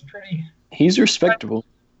 yeah, he's pretty. He's respectable.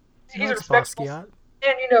 He He's likes respectful. Basquiat.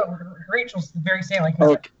 And you know, Rachel's the very same. Like,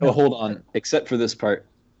 Oh, hold on. Except for this part.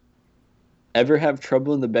 Ever have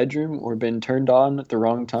trouble in the bedroom or been turned on at the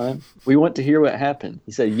wrong time? We want to hear what happened.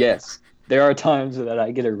 He said, yes. There are times that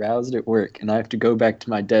I get aroused at work and I have to go back to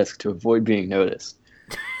my desk to avoid being noticed.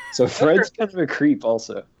 So Fred's kind of a creep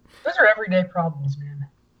also. those are everyday problems, man.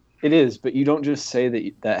 It is, but you don't just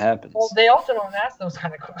say that happens. Well, they also don't ask those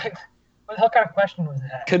kind of questions. What the hell kind of question was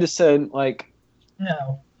that? Could have said, like,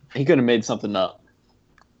 No. he could have made something up.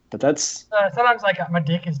 But that's, Sometimes, like, my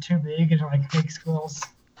dick is too big and it, like, makes girls.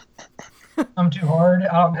 I'm too hard.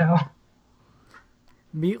 I don't know.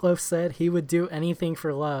 Meatloaf said he would do anything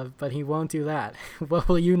for love, but he won't do that. What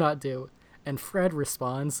will you not do? And Fred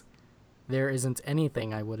responds, there isn't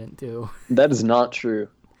anything I wouldn't do. that is not true.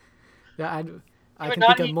 Yeah, I You can would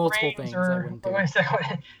not think of eat multiple brains things or, I wouldn't do. wait a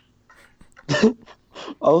second.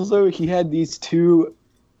 Also, he had these two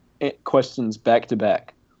questions back to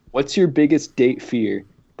back. What's your biggest date fear?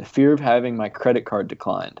 The fear of having my credit card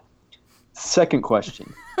declined. Second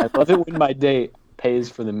question. I love it when my date pays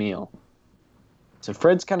for the meal. So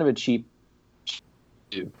Fred's kind of a cheap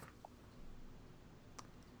dude.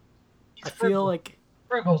 I feel like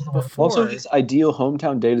Frugal's the word. before Also, his ideal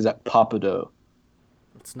hometown date is at Papado.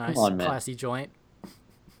 it's nice, on, man. classy joint.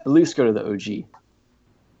 At least go to the OG,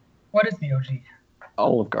 What is the OG?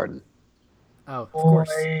 Olive Garden. Oh, of course.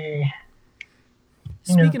 Boy.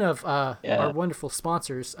 You know- Speaking of Yeah. our wonderful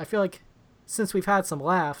sponsors, I feel like since we've had some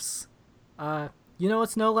laughs, you know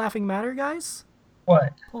what's no laughing matter, guys?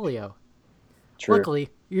 What? Polio. True. Luckily,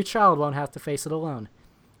 your child won't have to face it alone.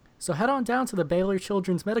 So head on down to the Baylor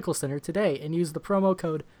Children's Medical Center today and use the promo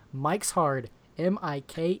code MikesHard,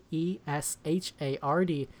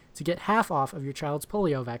 MIKESHARD, to get half off of your child's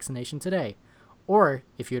polio vaccination today. Or,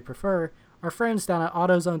 if you'd prefer, our friends down at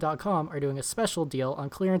AutoZone.com are doing a special deal on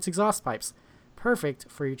clearance exhaust pipes, perfect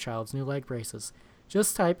for your child's new leg braces.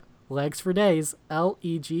 Just type Legs for Days,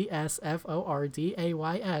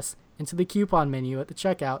 LEGSFORDAYS, into the coupon menu at the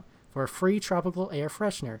checkout for a free tropical air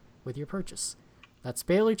freshener with your purchase. That's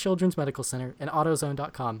Baylor Children's Medical Center and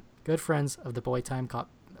AutoZone.com, good friends of the Boy Time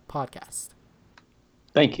podcast.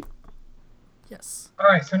 Thank you. Yes. All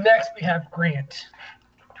right, so next we have Grant,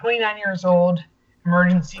 29 years old,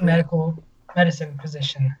 emergency medicine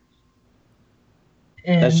physician.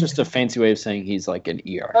 And, That's just a fancy way of saying he's like an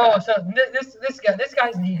ER. Oh, so this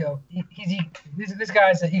guy's an ego. This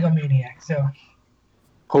guy's an egomaniac. So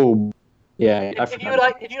Oh, yeah. I if you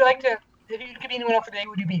forgot. could be anyone else today,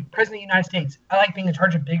 would you be President of the United States? I like being in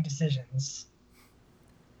charge of big decisions.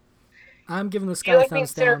 I'm giving this Do you guy a like being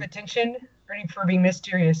thumbs center of down. attention, or do you prefer being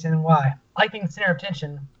mysterious, and why? I like being the center of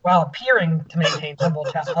attention while appearing to maintain humble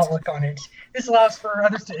outlook on it. This allows for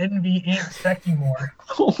others to envy and respect you more.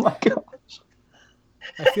 Oh my god.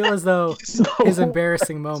 I feel as though So- his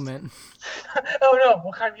embarrassing moment. Oh no!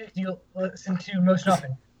 What kind of music do you listen to most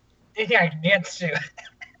often? Anything I can dance to.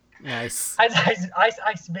 Nice.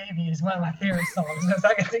 Ice Baby is one of my favorite songs. If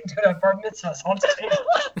I can sing to it at bar mitzvahs on stage.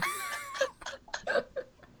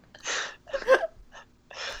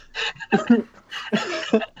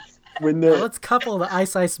 When Now the let's couple the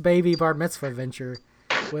Ice Ice Baby bar mitzvah adventure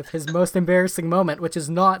with his most embarrassing moment, which is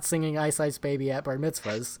not singing Ice Ice Baby at bar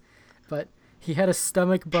mitzvahs, but he had a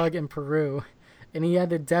stomach bug in Peru, and he had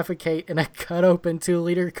to defecate in a cut-open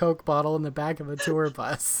 2-liter Coke bottle in the back of a tour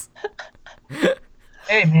bus.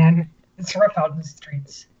 Hey man, it's rough out in the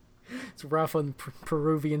streets. It's rough on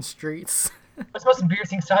Peruvian streets. What's the most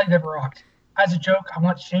embarrassing style you've ever rocked? As a joke, I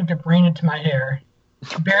once shaved a brain into my hair.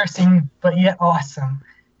 Embarrassing, but yet awesome.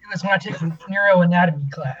 It was when I took a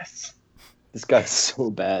neuroanatomy class. this guy's so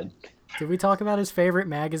bad. Did we talk about his favorite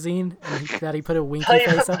magazine and that he put a winky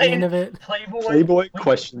face at the end of it? Playboy? Playboy?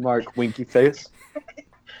 Question mark. Winky face.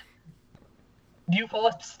 Do you follow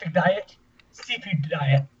a specific diet? Seafood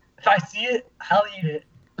diet. If I see it, I'll eat it.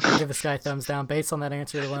 I'll give this guy a thumbs down based on that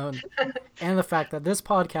answer alone. And the fact that this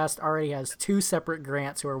podcast already has 2 separate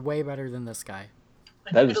Grants who are way better than this guy.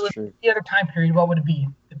 If That you is could live true. any other time period, what would it be?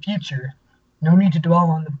 The future. No need to dwell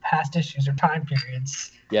on the past issues or time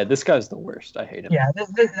periods. Yeah, this guy's the worst. I hate him. Yeah, this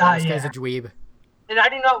This guy's yeah. a dweeb. And I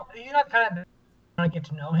do know, kind of want to get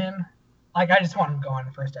to know him. Like, I just want him to go on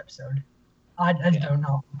the first episode. I just don't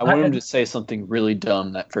know. I want him to say something really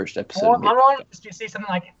dumb that first I episode. want him to say something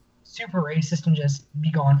like super racist and just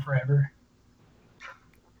be gone forever.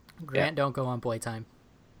 Grant, don't go on Boy Time.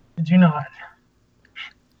 Do not.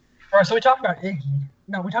 All right, so we talked about Iggy.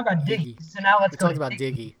 No, we talked about Diggy. Diggy. So now let's We go talked to about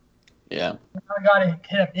Diggy. Yeah. I gotta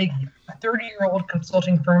hit up Iggy, a 30-year-old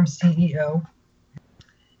consulting firm CEO.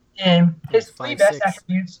 And his 3 best 5'6".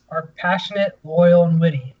 attributes are passionate, loyal, and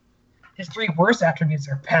witty. His 3 worst attributes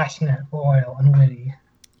are passionate, loyal, and witty.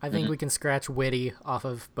 I think we can scratch witty off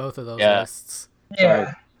of both of those Yeah. lists.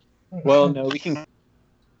 Yeah. Well, no, we can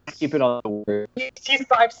keep it on the word. He's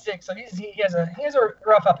 5'6", so he has a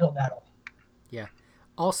rough uphill battle.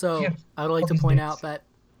 Also, Yeah, I would like to these point days. out that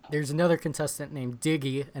there's another contestant named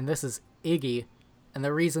Diggy, and this is Iggy. And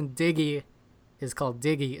the reason Diggy is called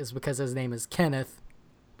Diggy is because his name is Kenneth,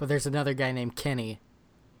 but there's another guy named Kenny.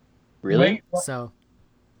 Really? Wait, what? So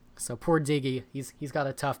poor Diggy, he's got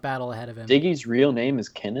a tough battle ahead of him. Diggy's real name is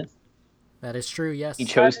Kenneth? That is true, yes. He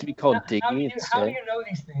chose to be called How do Diggy you instead? know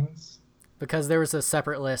these things? Because there was a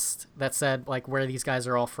separate list that said like where these guys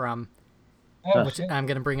are all from, Oh, which shit. I'm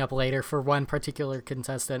going to bring up later for one particular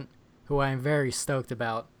contestant who I am very stoked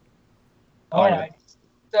about. All yeah. right.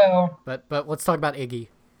 So But let's talk about Iggy.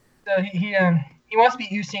 he wants to be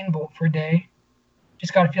Usain Bolt for a day.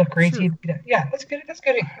 Just gotta feel crazy. Sure. Yeah, that's good. That's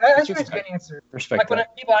good. That's a good answer. Respect Like when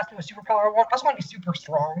that. people ask me what superpower I want, I just want to be super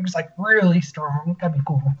strong, just like really strong. That'd be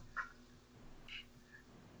cool.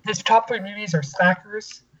 His top 3 movies are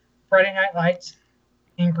Slackers, Friday Night Lights,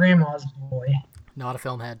 and Grandma's Boy. Not a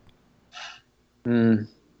film head. Whose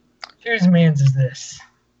man's is this?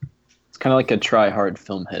 It's kind of like a try-hard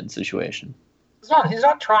film head situation. He's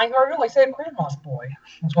not trying hard. Like I said, Grandma's Boy.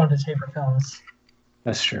 It's one of his favorite films.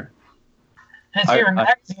 That's true. And his favorite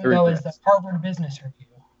magazine, heard though, is that. the Harvard Business Review.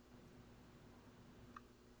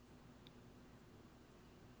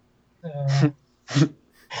 So,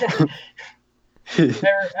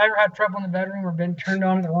 ever had trouble in the bedroom or been turned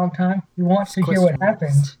on at the wrong time? You want to hear what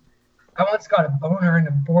happened? I once got a boner in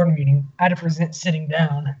a board meeting. I had to present sitting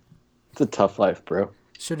down. It's a tough life, bro.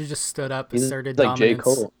 Should have just stood up, He's asserted like J. dominance.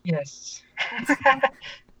 Cole. Yes.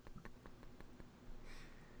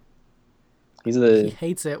 He's He a.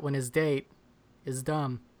 hates it when his date is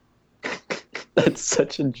dumb. That's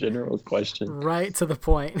such a general question. Right to the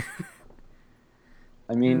point.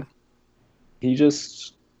 I mean, he's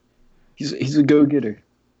a go-getter.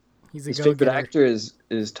 He's a His favorite go-getter. actor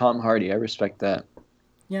is Tom Hardy. I respect that.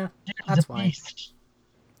 Yeah, Dude, That's he's a fine. beast.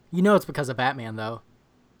 you know it's because of Batman, though.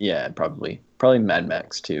 Yeah, probably Mad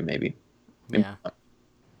Max too, maybe. Yeah.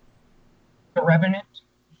 The Revenant.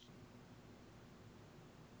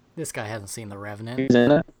 This guy hasn't seen The Revenant. He's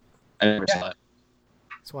in it. I never Yeah. saw it.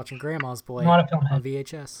 He's watching Grandma's Boy Not a film on head.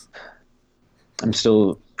 VHS. I'm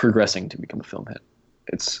still progressing to become a film head.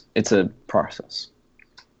 It's a process.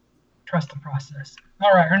 Trust the process.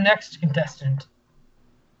 All right, our next contestant,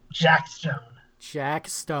 Jack Stone. Jack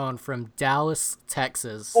Stone from Dallas,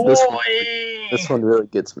 Texas. Boy, This one really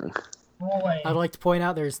gets me. boy. I'd like to point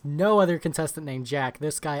out there's no other contestant named Jack.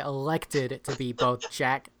 This guy elected to be both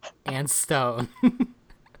Jack and Stone.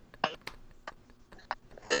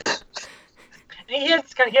 He has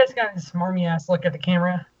this kind of smarmy ass look at the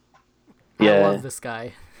camera. I Yeah. love this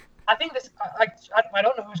guy. I think this, I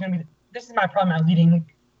don't know who's going to be. This is probably my leading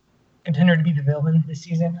contender to be the villain this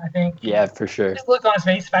season. I think. Yeah, for sure. Just look on his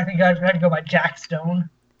face. The fact that you guys had to go by Jack Stone.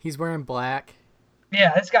 He's wearing black.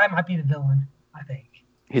 Yeah, this guy might be the villain. I think.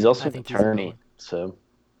 He's also I an think he's a attorney, villain. so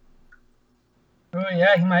Oh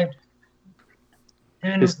yeah, he might.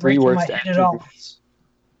 Him and his three Rachel worst might hit it off. attributes.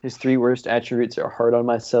 His three worst attributes are hard on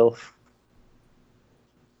myself,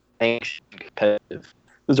 anxious, and competitive.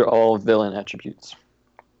 Those are all villain attributes.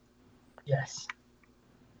 Yes.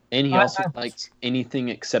 And he I- also I- likes anything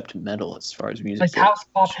except metal as far as music Like goes. house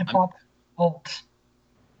pop, hip hop, alt.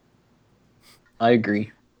 I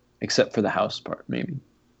agree, except for the house part, maybe.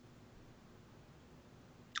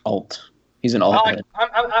 Alt. He's an alt I'm head.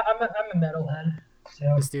 a metalhead.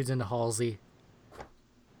 So This dude's into Halsey.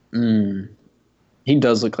 He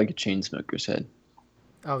does look like a chain smoker's head.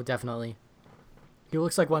 Oh, definitely. He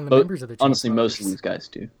looks like one of the But members of the honestly, Chainsmokers. most of these guys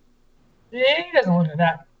do. yeah, he doesn't look like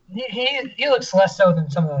that. He looks less so than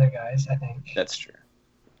some of the other guys. I think. That's true.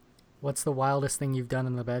 What's the wildest thing you've done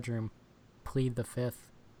in the bedroom? Plead the fifth.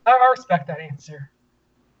 I respect that answer.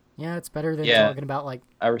 Yeah, it's better than Yeah. talking about, like,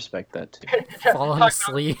 I respect that too. falling Talk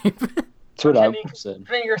asleep. That's what I would pretending- have said.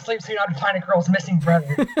 Pretending you're asleep so you don't find a girl's missing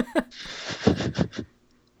brother.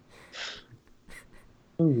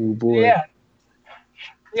 Oh boy. Yeah.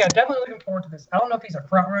 Yeah, definitely looking forward to this. I don't know if he's a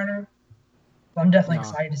front runner, but I'm definitely No.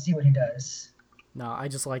 excited to see what he does. No, I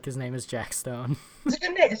just like his name is Jack Stone. It's a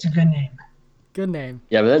good name. It's a good name. Good name.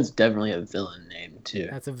 Yeah, but that's definitely a villain name too.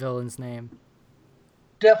 That's a villain's name.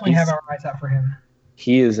 Definitely have He's- our eyes out for him.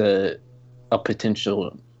 He is a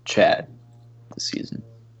potential Chad this season.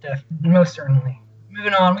 Most certainly.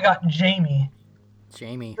 Moving on, we got Jamie,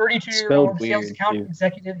 Jamie. 32-year-old Spelled sales weird, account too.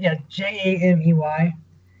 executive. Yeah, Jamey.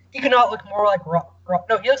 He could not look more like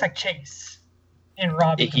no, he looks like Chase in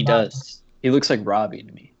Robbie. Yeah, he combined. does. He looks like Robbie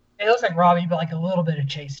to me. It looks like Robbie, but like a little bit of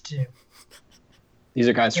Chase too. These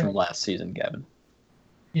are guys Yeah. from last season, Gavin.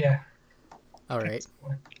 Yeah. All right.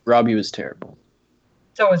 Robbie was terrible.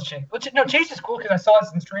 So is Chase. No, Chase is cool because I saw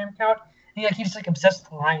his Instagram account. And he's like obsessed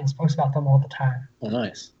with the Lions, posts about them all the time, Oh,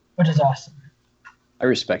 nice. which is awesome. I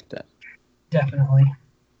respect that. Definitely.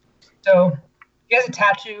 So he has a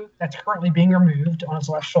tattoo that's currently being removed on his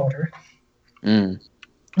left shoulder. Mm. I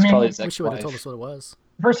It's mean, probably his Wish you would have told ex-wife. us what it was.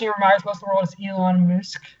 the person who admires most in the world is Elon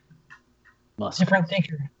Musk. Musk. Different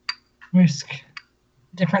thinker. Musk.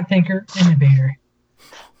 Different thinker, innovator.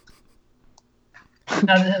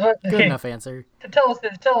 Now, Good okay, enough answer. tell us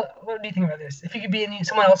this. What do you think about this? If you could be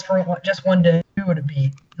someone else for just one day, who would it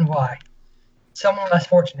be and why? Someone less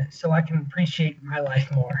fortunate, so I can appreciate my life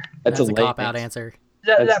more. That's a late cop-out answer. Is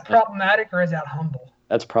that That's- problematic or is that humble?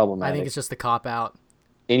 That's I problematic. think it's just a cop-out.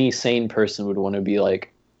 Any sane person would want to be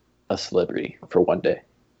like a celebrity for one day.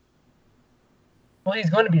 Well, he's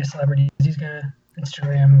going to be a celebrity. He's going to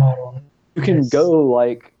Instagram model. You can Yes. go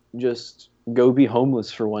like just go be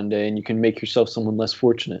homeless for one day and you can make yourself someone less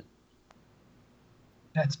fortunate.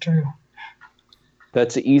 That's true.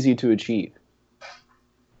 That's easy to achieve.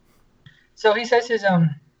 So he says his I'd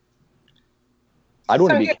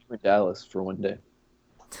want to be So, in Dallas for one day.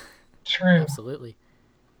 True. Absolutely.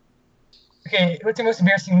 Okay, what's your most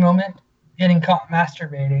embarrassing moment? Getting caught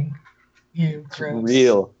masturbating. You gross.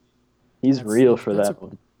 Real. He's That's- real for that's that a-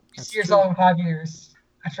 one. That's Years true. old in 5 years.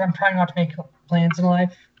 I'm trying not to make plans in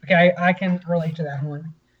life. Okay, I can relate to that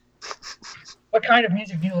one. What kind of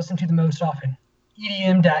music do you listen to the most often?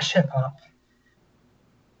 EDM-hip hop.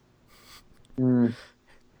 Mm,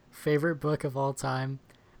 Favorite book of all time,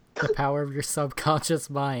 The Power of Your Subconscious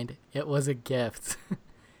Mind. It was a gift.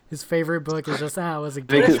 His favorite book is just, it was a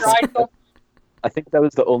think What is gift. it's- your ideal- I think that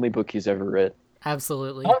was the only book he's ever read.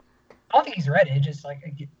 Absolutely. I don't think he's read it. It's just like a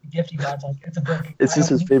gift he got. It's like it's a book. It's just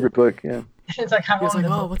his favorite book, yeah. It's like how He was long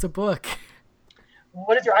like, the oh, book. what's a book?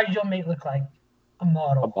 What does your ideal mate look like? A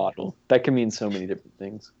model. A bottle. That can mean so many different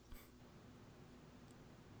things.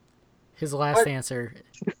 His last What- answer,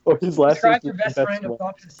 Or his last Describe is your the best best friend of one.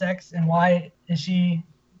 opposite sex and why does she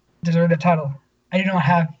deserve the title? I do not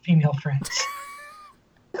have female friends.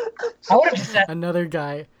 I would have just said, another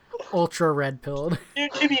guy, ultra red pilled.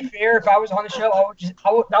 dude, to be fair, if I was on the show,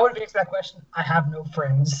 that would have answered that question. I have no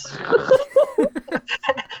friends. I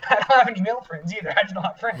don't have any male friends either. I just don't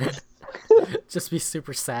have friends. Just be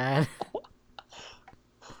super sad.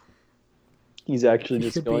 He's actually He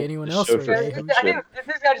just could be going anyone to else show for for a day. I think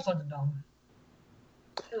this guy just looked dumb.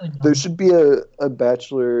 Really dumb. There should be a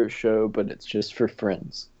bachelor show, but it's just for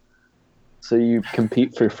friends. So you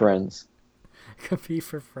compete for friends. Compete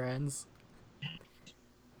for friends.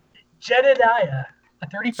 Jedediah, a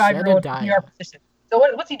 35-year-old Jedediah. PR position. So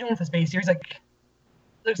what's he doing for space here? He's like,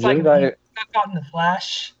 looks like he Jedediah- got caught in the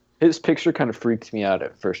Flash. His picture kind of freaked me out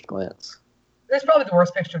at first glance. That's probably the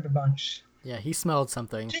worst picture of the bunch. Yeah, he smelled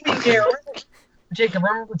something. To be fair, Jacob,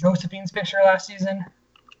 remember Josephine's picture last season?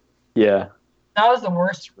 Yeah. That was the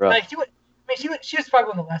worst. Rough. Like, she was probably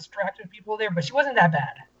one of the less attractive people there, but she wasn't that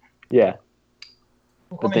bad. Yeah.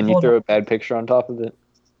 I But mean, then you hold throw on. a bad picture on top of it.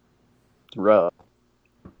 It's rough.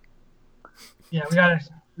 Yeah, we gotta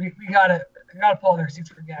pull the receipts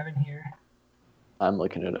for Gavin here. I'm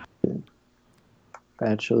looking at it.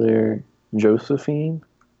 Bachelor Josephine.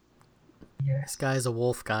 This Yes, guy's a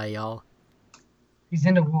wolf guy, y'all. he's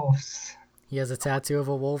into wolves. He has a tattoo of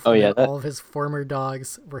a wolf. Oh, and yeah, then that- all of his former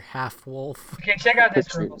dogs were half wolf. Okay, check out this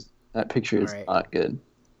Picture, girl. that picture is Alright. not good.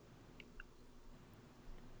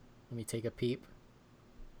 Let me take a peep.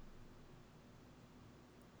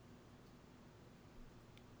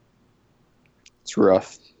 It's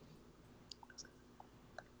rough.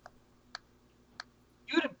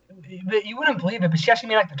 You wouldn't believe it, but she actually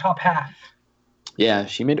made like the top half. Yeah,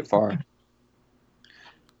 she made it far.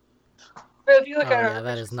 But if you look Oh at her, yeah,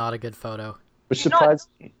 that is not a good photo. Which She's not- surprised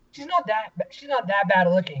me. she's not that bad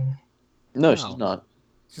looking. No, No. she's not.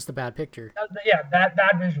 It's just a bad picture. Yeah, bad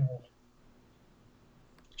visual.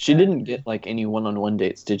 She didn't get like any one-on-one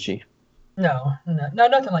dates, did she? No,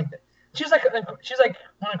 nothing like that. She's like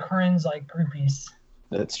one of Corinne's like groupies.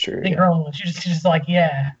 That's true. Big Yeah. girl one. She's just like,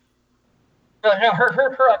 yeah. No, her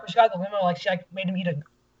like when she got in the limo, like she like made him eat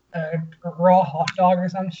a raw hot dog or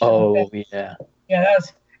some shit. Oh like that. yeah, Yeah,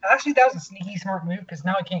 that was a sneaky smart move because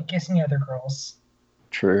now I can't kiss any other girls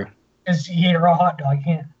true. because he ate a raw hot dog. You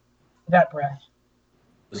can't with that breath.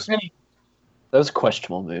 Was- Then he- That was a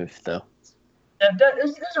questionable move, though. it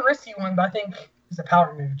was a risky one, but I think it's a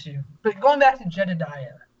power move too. But going back to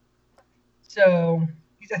Jedediah, so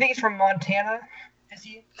I think he's from Montana. Is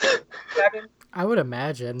he? Gavin? I would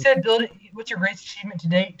imagine. He said, what's your greatest achievement to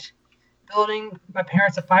date? Building my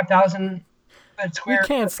parents a 5,000 foot We square.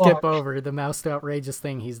 can't block. skip over the most outrageous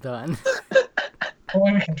thing he's done.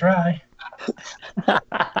 Well, we can try.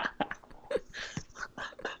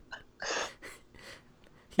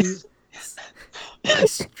 He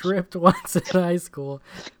stripped once in high school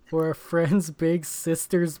for a friend's big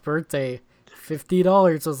sister's birthday.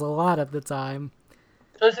 $50 was a lot at the time,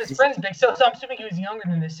 So it's his friend's big. So I'm assuming he was younger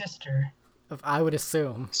than his sister. I would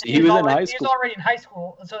assume. He was in already, high He was school. already in high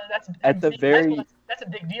school, so that's At the in high very- school, that's a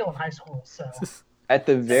big deal in high school. So At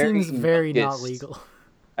the very Seems very not youngest- legal.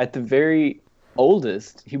 At the very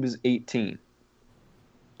oldest, he was 18.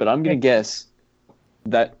 But I'm gonna guess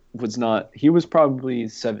that was not. He was probably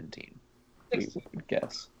 17. We would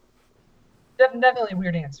guess. definitely a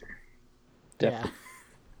weird answer. Definitely.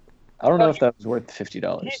 I don't know if that was worth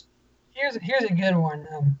 $50. Here's a good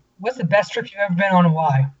one. What's the best trip you've ever been on and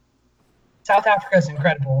why? South Africa is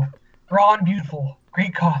incredible. Raw and beautiful.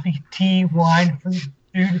 Great coffee, tea, wine, fruit,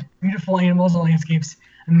 food, beautiful animals and landscapes,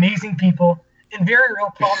 amazing people, and very real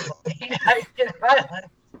problems like the United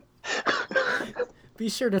Islands. Be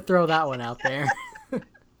sure to throw that one out there.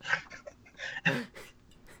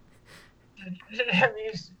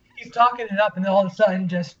 he's talking it up, and then all of a sudden,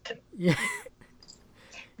 just Yeah.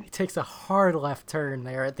 He takes a hard left turn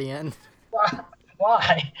there at the end.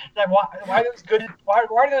 why? Like, why those good? Why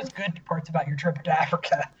are those good parts about your trip to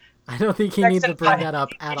Africa? I don't think he needs to bring that up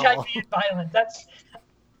at HIV all. and violence. That's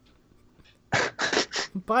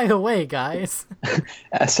By the way, guys,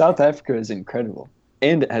 South Africa is incredible,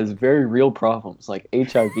 and it has very real problems like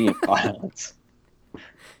HIV and violence.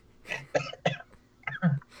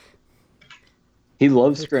 He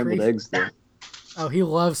loves They're scrambled crazy. eggs, though. oh, he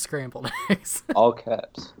loves scrambled eggs. All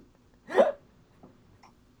caps. The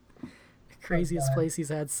craziest place he's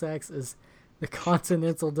had sex is the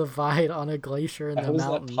Continental Divide on a glacier in the How is that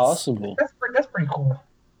mountains. possible? that's pretty cool.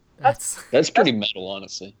 That's That's pretty metal,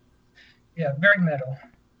 honestly. Yeah, very metal.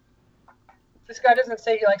 This guy doesn't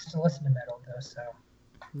say he likes to listen to metal though, so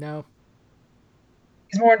no.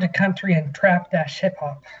 he's more into country and trap-hip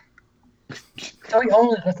hop. So he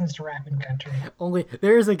only listens to rap and country. Only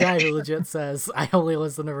there is a guy who legit says I only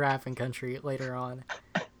listen to rap and country later on.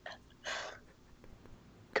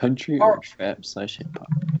 Country or trap / hip hop?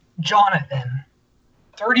 Jonathan,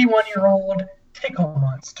 31-year-old tickle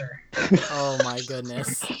monster. Oh my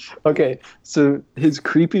goodness. Okay, so his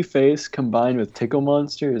creepy face combined with Tickle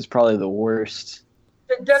Monster is probably the worst.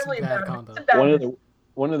 It's definitely It's a bad bad combo. It's a bad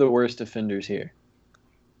One of the worst offenders here.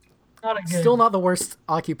 not a good. Still not the worst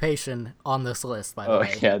occupation on this list, by the Oh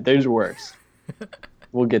way. yeah, there's worse.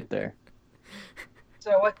 We'll get there.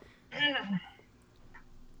 So what?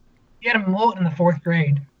 He had a mullet in the 4th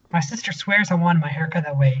grade. My sister swears I wanted my haircut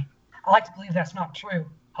that way. I like to believe that's not true.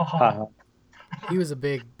 Ha ha. Haha. He was a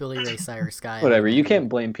big Billy Ray Cyrus guy. Whatever, you can't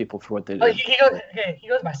blame people for what they do. Oh, he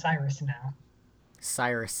goes by Cyrus now.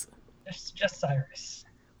 Cyrus. Just Cyrus.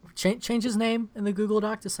 Change his name in the Google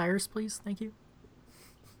Doc to Cyrus, please. Thank you.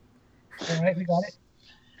 All right, we got it.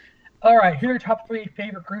 All right, here are top 3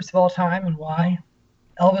 favorite groups of all time and why.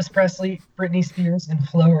 Elvis Presley, Britney Spears, and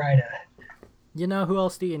Flo Rida. You know, who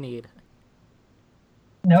else do you need?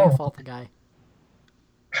 No, Can't fault the guy.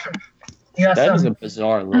 you got That is a some.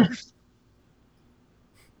 bizarre list.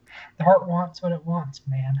 The heart wants what it wants,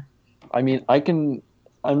 man. I mean,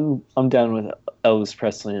 I'm down with Elvis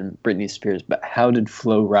Presley and Britney Spears, but how did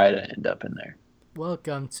Flo Rida end up in there?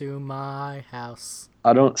 Welcome to my house.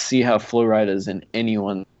 I don't see how Flo Rida is in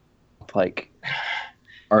anyone like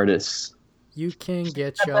artists. You can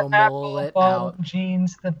get The your apple mullet bottom out.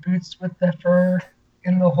 jeans, the boots with the fur,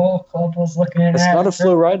 and the whole club was looking at It's her. not a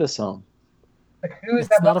Flo Rida song. Like, who is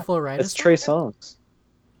It's that? not a Flo Rida It's song? Trey Songz.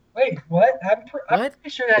 Wait, what? I'm What? pretty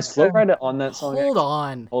sure that's Is Flo Rida on that song? Hold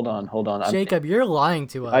on. Hold on. Jacob, you're lying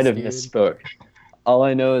to us, I'd have dude. misspoke. All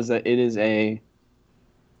I know is that it's a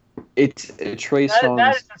Trey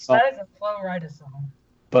Songz that song, is a Flo Rida song.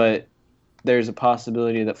 but there's a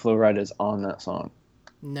possibility that Flo Rida is on that song.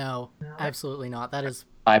 No, No. absolutely not. That is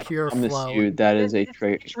I Pure promise flow. you that is a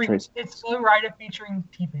Trey. It's Flo Rida featuring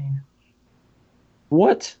T-Pain.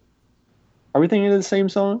 What? Are we thinking of the same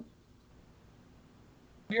song?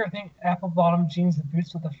 We were thinking apple bottom jeans, the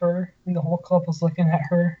boots with the fur, and the whole club was looking at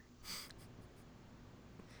her.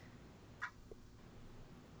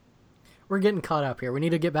 we're getting caught up here. We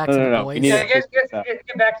need to get back No, to no, the no. We boys. need Yeah, to-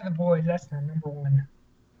 get back to the boys. That's the number one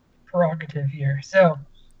prerogative here. So,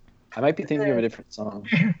 I might be thinking of a different song.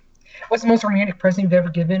 what's the most romantic present you've ever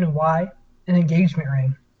given and why? An engagement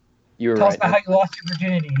ring. You were Tell us right. about how you lost your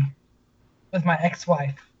virginity with my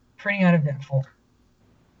ex-wife. Pretty uneventful.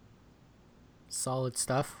 Solid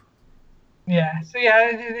stuff. Yeah. So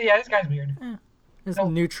yeah, this guy's weird. It's No.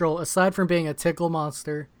 neutral, aside from being a tickle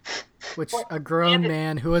monster, which Well, a grown and it-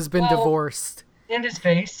 man who has been well- divorced. And his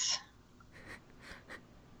face.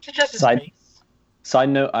 Just his Side- face. Side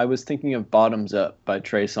note: I was thinking of "Bottoms Up" by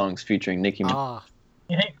Trey Songz featuring Nicki Minaj. Ah,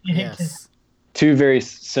 You hate his. yes. Two very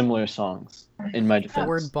similar songs. In my The defense,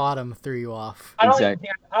 word bottom threw you off. I don't Exactly.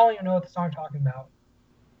 even know what the song I'm talking about.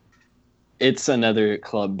 it's another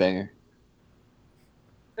club banger.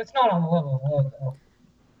 It's not on the level of love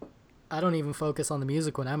though. I don't even focus on the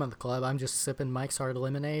music when I'm at the club. I'm just sipping Mike's Hard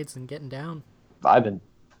Lemonades and getting down. Vibing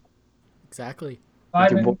Exactly.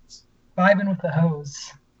 with your Vibing, boys. vibing with the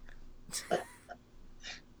hose.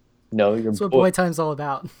 No, your That's what boy. boy time's all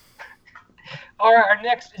about. All right, our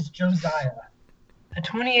next is Josiah, a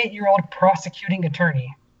 28-year-old prosecuting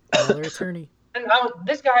attorney. Another attorney. And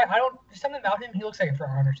this guy, there's something about him. He looks like a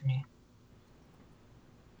front runner to me.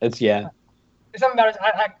 It's yeah. There's something about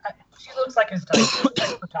he looks like his type. He looks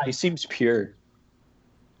like her type. He seems pure.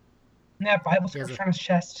 And that Bible He has scripture on his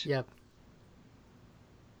chest. Yep.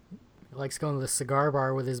 He likes going to the cigar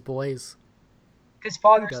bar with his boys. His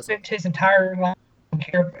father Doesn't. spent his entire life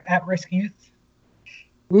taking care of at-risk youth.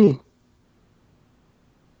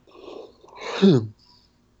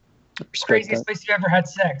 Respect Craziest that. place you ever had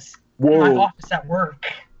sex? In my Whoa, office at work.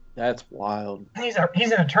 that's wild. He's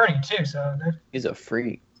an attorney too, so He's a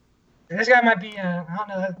freak. this guy might be. I don't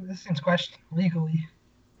know. This seems questioned legally.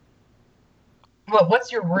 Well,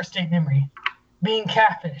 what's your worst date memory? Being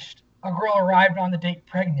catfished. A girl arrived on the date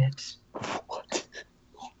pregnant. What?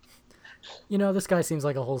 You know, this guy seems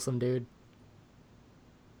like a wholesome dude.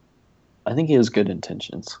 I think he has good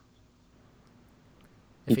intentions.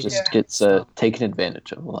 He If he just could gets stop, taken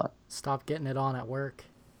advantage of a lot. stop getting it on at work.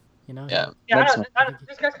 You know? Yeah, Yeah, that's, I don't,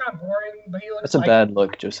 this guy's kind of boring, but he looks that's a like. bad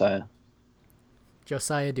look, Josiah.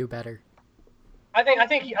 Josiah do better. I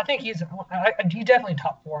think he's definitely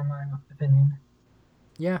top 4 in my opinion.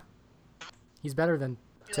 Yeah. He's better than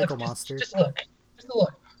He Tickle looks- Monster. Just look.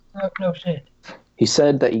 No shit. He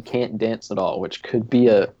said that he can't dance at all, which could be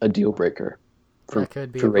a deal breaker for, That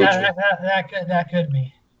could be for a Rachel. That could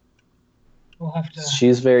be. We'll have to.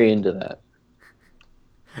 She's very into that.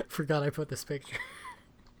 Forgot I put this picture.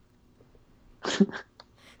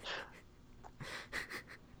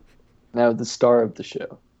 Now, the star of the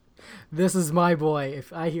show. This is my boy.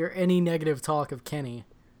 If I hear any negative talk of Kenny,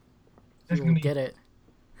 There's you gonna will be get it.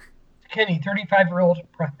 Kenny, 35-year-old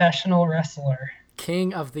professional wrestler.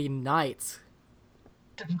 King of the Night.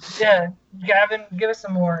 Yeah, Gavin, give us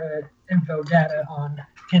some more info data on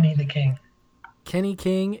Kenny the King. Kenny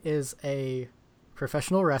King is a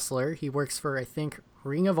professional wrestler. He works for, I think,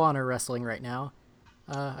 Ring of Honor Wrestling right now.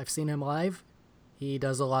 I've seen him live. He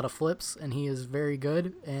does a lot of flips, and he is very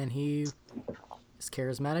good, and he is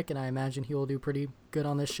charismatic, and I imagine he will do pretty good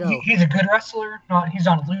on this show. He's a good wrestler. He's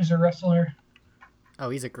not a loser wrestler.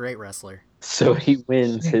 Oh, he's a great wrestler. So he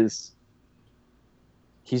wins his.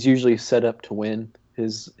 He's usually set up to win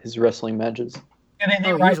his wrestling matches. And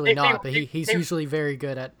they Oh, write- usually they- not, they- but he's they- usually very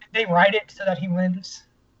good at... They write it so that he wins.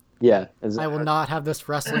 Yeah, I will not have this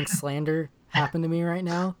wrestling slander happen to me right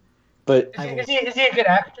now. But Is he a good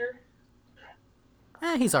actor?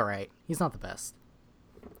 He's alright. He's not the best.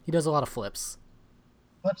 He does a lot of flips.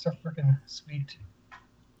 Flips are freaking sweet.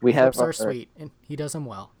 we have Flips are sweet, and he does them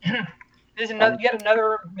well. There's yet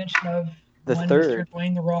another mention of The one third. Mr.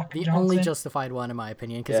 Dwayne the Rock The Johnson. only justified one, in my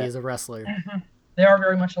opinion, because Yeah. he is a wrestler. They are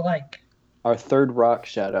very much alike. our third rock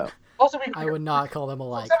shout out. Also, I would not call them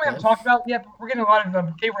alike. Something we haven't but- talked about yet, but we're getting a lot of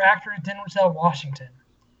favorite actors. Denzel Washington.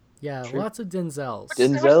 Yeah, True. lots of Denzels.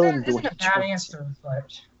 Denzel and isn't a Dwayne bad Johnson. answer,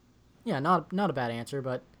 but Yeah, not a bad answer,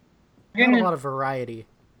 but getting not a lot of variety.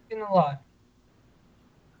 a lot.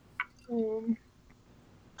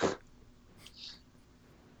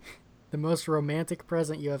 The most romantic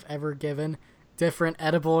present you have ever given. Different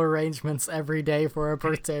edible arrangements every day for a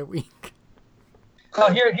birthday week.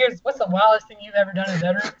 Oh, here's what's the wildest thing you've ever done in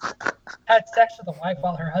bedroom? Had sex with a wife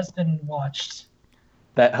while her husband watched.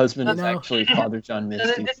 That husband is No. actually Father John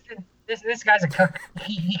Misty. This guy's a cuck.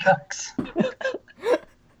 He cucks.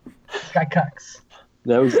 This guy cucks.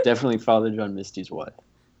 That was definitely Father John Misty's wife.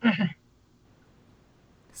 This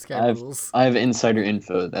guy I've- rules. I have insider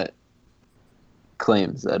info that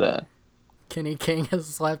claims that Kenny King has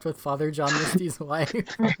slept with Father John Misty's wife.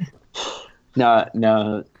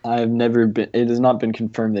 no, I've never been. It has not been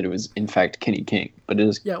confirmed that it was in fact Kenny King, but it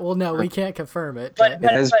is. Yeah, well, no, we can't confirm it. But-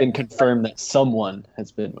 It has been confirmed that someone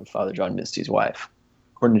has been with Father John Misty's wife,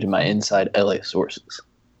 according to my inside LA sources.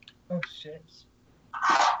 Oh shit.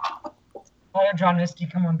 Father John Misty,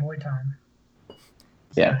 come on, boy time.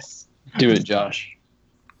 Yeah. Yes. Do it, Josh.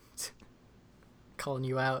 Calling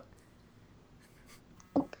you out.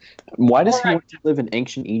 Why does he Alright. want to live in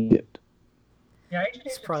ancient Egypt? Yeah,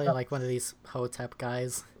 He's probably like one of these Hotep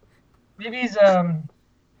guys. Maybe he's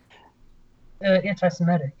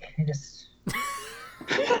anti-Semitic. He just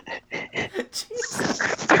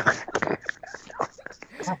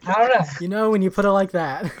I don't know. You know, when you put it like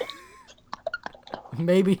that,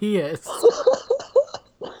 maybe he is.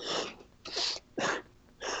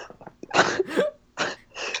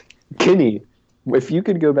 Kenny, if you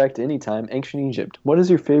could go back to any time, ancient Egypt, what is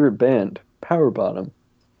your favorite band? Power Bottom.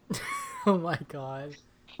 Oh my god.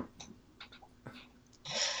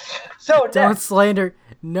 So Don't next, slander.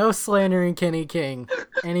 No slandering Kenny King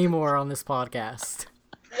anymore on this podcast.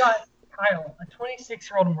 we got Kyle, a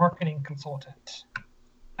 26-year-old marketing consultant.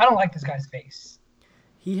 I don't like this guy's face.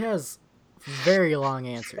 He has very long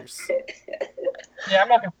answers. Yeah, I'm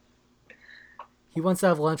not gonna. He wants to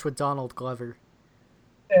have lunch with Donald Glover.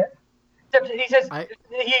 He says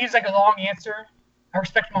he's like a long answer. I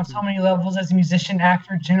respect him on so many levels as a musician,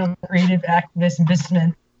 actor, general creative, activist, and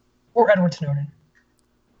businessman, or Edward Snowden.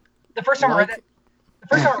 The first time I read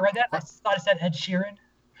that, I thought it said Ed Sheeran.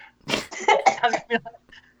 I was gonna be like,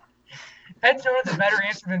 Headstone is a better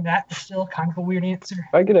answer than that, but still kind of a weird answer.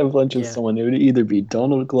 If I could have lunch with Yeah. someone, it would either be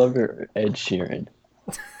Donald Glover or Ed Sheeran.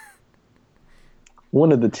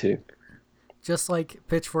 One of the two. Just like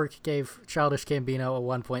Pitchfork gave Childish Gambino a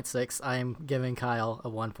 1.6, I am giving Kyle a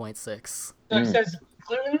 1.6. So it says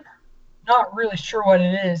gluten. Not really sure what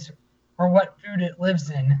it is or what food it lives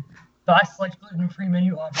in, but I select gluten-free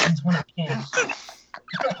menu options when I can.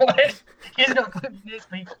 What? He doesn't know what gluten is,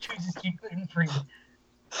 but he chooses to keep gluten-free.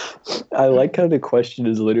 I like how the question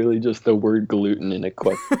is literally just the word gluten in a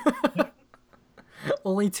question.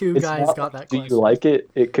 Only two It's guys not got like, that do question. you like it?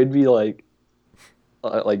 It could be like,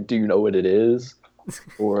 do you know what it is?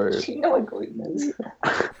 Or Do you know what gluten is?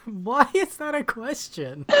 Why is that a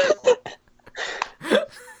question?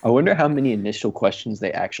 I wonder how many initial questions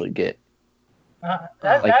they actually get.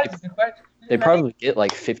 That's Like, a good question. They probably get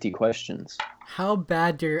like 50 questions. How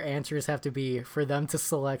bad do your answers have to be for them to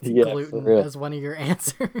select Yeah, for gluten real. as one of your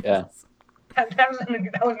answers? Yeah. That was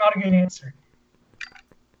not a good answer.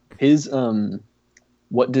 His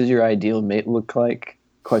what does your ideal mate look like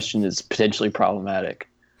question is potentially problematic.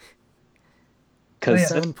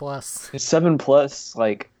 Because 7+. 7+,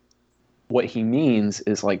 like, what he means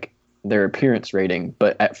is like their appearance rating,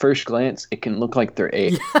 but at first glance, it can look like they're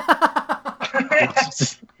 8. Which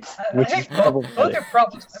is I think problematic. both are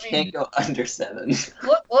problems. I mean, Can't go under 7.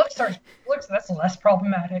 looks that's less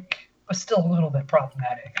problematic, but still a little bit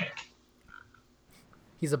problematic.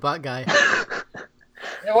 He's a butt guy.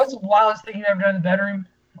 Yeah, what's the wildest thing you've ever done in the bedroom?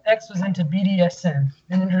 X was into BDSM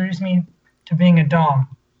and introduced me to being a dom.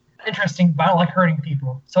 Interesting, but I don't like hurting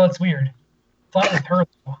people, so it's weird. Fun with her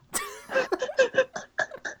though.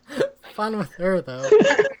 Fun with her though.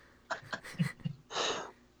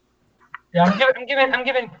 Yeah, I'm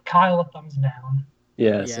giving Kyle a thumbs down.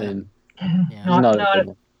 Yeah, Yeah. same. Yeah. Not- Not not a a- good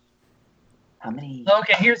one. How many?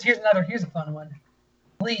 Okay, here's a fun one.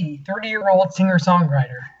 Lee, 30-year-old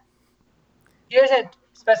singer-songwriter. He doesn't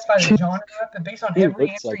specify the genre, but based on He every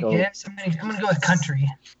looks answer like he a- gives, I'm gonna go with country.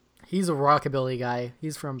 He's a rockabilly guy.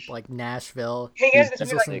 He's from like Nashville. Hey guys, He's this he's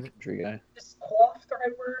is just like a country guy. is coif the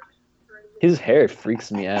right word? His hair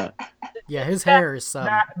freaks me out. Yeah, his hair is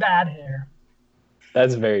Bad hair.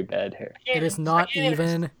 That's very bad hair. It is not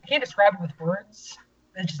even. I can't describe it with words.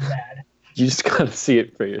 It's just bad. You just gotta see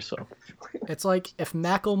it for yourself. It's like if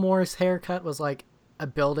Macklemore's haircut was like a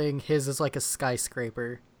building, his is like a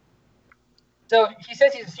skyscraper. So he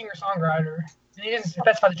says he's a singer-songwriter, and he doesn't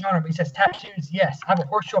specify the genre, but he says tattoos. Yes, I have a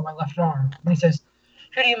horseshoe on my left arm. And he says,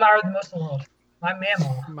 "Who do you admire the most in the world?" My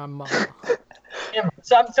mammal. My mom. Mammal.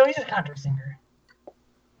 So he's a country singer.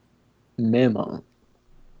 Memo.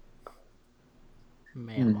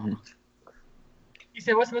 Man. He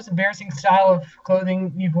said, "What's the most embarrassing style of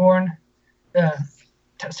clothing you've worn?"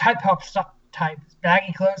 Hip hop type,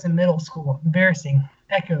 baggy clothes in middle school. Embarrassing.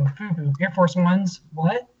 Echo, FUBU, Air Force Ones.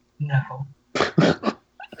 What? No.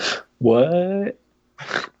 What?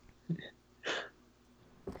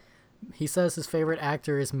 He says his favorite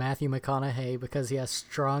actor is Matthew McConaughey because he has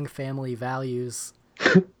strong family values.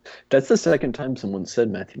 That's the second time someone said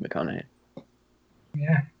Matthew McConaughey.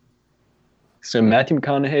 Yeah. So Matthew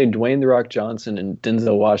McConaughey, Dwayne The Rock Johnson, and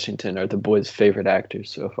Denzel Washington are the boys' favorite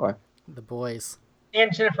actors so far. The boys.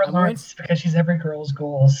 And Jennifer I'm Lawrence because she's every girl's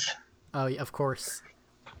goals. Oh, yeah, of course.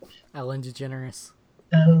 Ellen DeGeneres.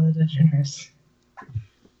 Ellen DeGeneres.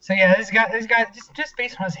 So yeah, this guy, just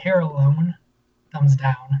based on his hair alone, thumbs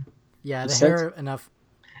down. Yeah, the Since- hair enough.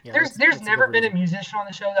 Yeah, There's that's a never good been a reason. musician on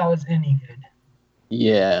the show that was any good.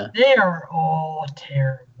 Yeah. They are all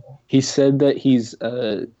terrible. He said that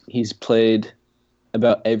he's played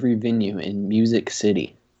about every venue in Music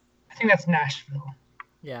City. I think that's Nashville.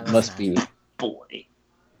 Yeah, that's Must nice. be. Boy.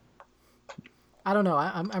 I don't know.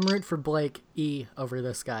 I'm rooting for Blake E over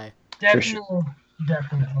this guy. Definitely,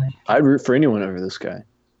 definitely. I'd root for anyone over this guy.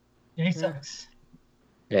 Yeah, he sucks.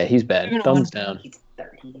 Yeah, he's bad. Even Thumbs one- down. He's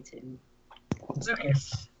 32.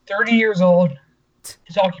 Lucas, 30 years old.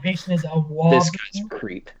 His occupation is a wall. This guy's a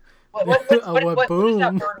creep. What is that A word? What is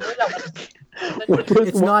that What word? is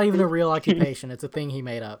It's not even a real occupation. It's a thing he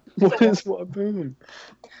made up. What is Waboom?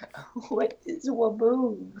 What is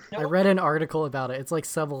Waboom? I read an article about it. It's like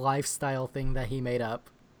some lifestyle thing that he made up.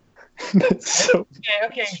 That's so.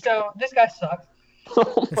 Okay, so this guy sucks.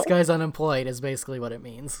 This guy's unemployed is basically what it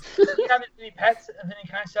means. Do you have any pets of any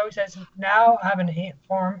kind? So he says, now I have an ant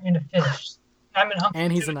farm and a fish. I'm an uncle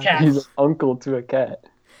And he's to an a cat. He's an uncle to a cat.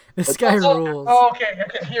 This guy Oh, rules. Oh, okay.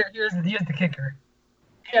 Here's the kicker.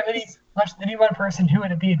 Do you have any one person, who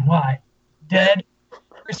would it be and why? Dead,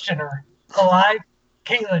 Kris Jenner, alive,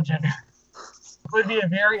 Caitlyn Jenner. Would be a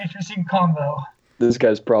very interesting combo. This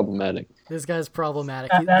guy's problematic. This guy's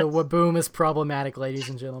problematic. That's- The Waboom is problematic, ladies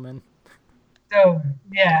and gentlemen. So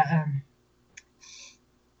yeah,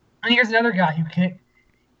 and here's another guy he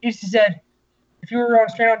used to said, if you were on a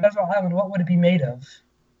stranded on a desert island, what would it be made of?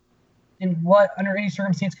 And what, under any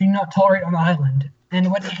circumstance, could you not tolerate on the island? And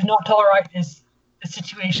what you cannot tolerate is the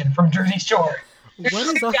situation from Jersey Shore. What There's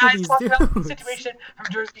is two up guys with talking these about the dudes? situation from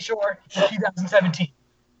Jersey Shore in 2017.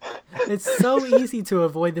 It's so easy to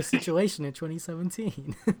avoid the situation in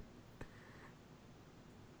 2017.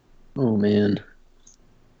 Oh man.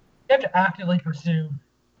 You have to actively pursue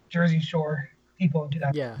Jersey Shore people in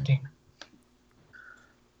 2017.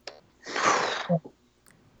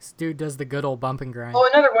 This dude does the good old bump and grind. Oh,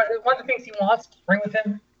 another one. One of the things he wants to bring with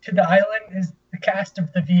him to the island is the cast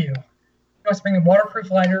of The View. He wants to bring a waterproof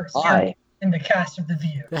lighter, Why? and the cast of The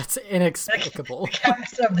View. That's inexplicable. The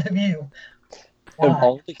cast of The View. Of Why?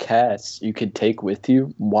 all the casts you could take with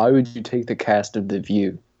you, why would you take the cast of The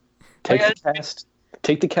View? Take Okay. the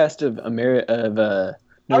cast of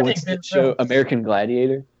I'll what's take that Vince show? Rhodes. American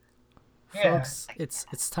Gladiator? Yeah. Folks,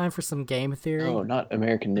 it's time for some game theory. Oh, not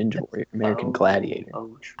American Ninja Warrior, American Oh, Gladiator.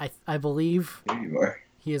 Oh, I believe there you are.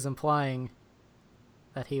 he is implying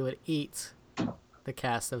that he would eat the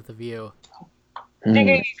cast of The View. I think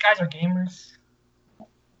Hmm. these guys are gamers.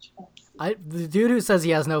 The dude who says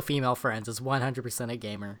he has no female friends is 100% a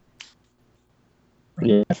gamer.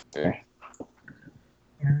 Yeah. fair.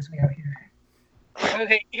 Gamers we have here.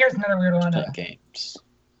 Okay, here's another weird one. Playing games.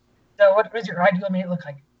 So, what does your ideal mate look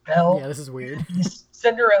like? Belle, Yeah, this is weird.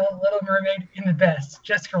 Cinderella, Little Mermaid, and the best,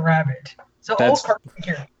 Jessica Rabbit. So, That's- old cartoon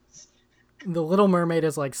characters. The Little Mermaid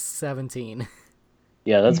is like 17.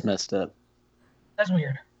 Yeah, that's messed up. That's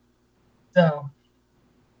weird. So,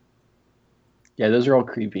 Yeah, those are all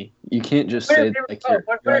creepy. You can't just say like your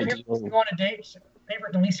what are your ideal. go on a date?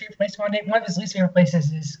 Favorite and least favorite place to go on a date? One of his least favorite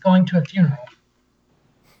places is going to a funeral.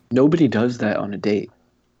 Nobody does that on a date.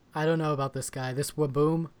 I don't know about this guy. This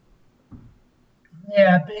Waboom.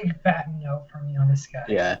 Yeah, big fat no from me on this guy.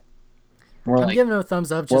 Yeah. More I'm like giving him a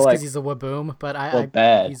thumbs up just more because like- he's a Waboom, but well,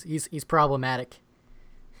 bad. he's problematic.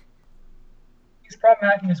 He's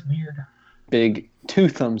problematic and just weird. big 2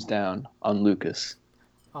 thumbs down on Lucas.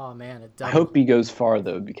 Oh man, it I does. hope he goes far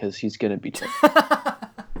though because he's gonna be. I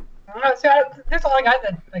don't know, see, there's a lot of guys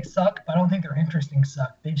that like suck, but I don't think they're interesting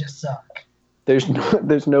suck. They just suck. There's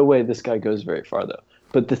no way this guy goes very far though.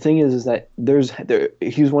 But the thing is that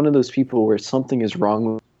he's one of those people where something is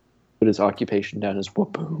wrong with his occupation down as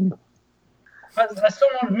boom. I still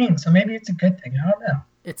don't know what it means, so maybe it's a good thing. I don't know.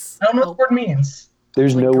 It's I don't know what the word means.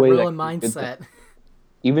 There's like no way that gorilla can be a good thing. mindset.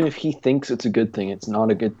 Even if he thinks it's a good thing, it's not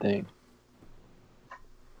a good thing.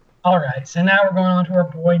 All right, so now we're going on to our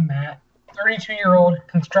boy Matt, 32-year-old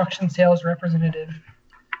construction sales representative.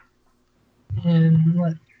 And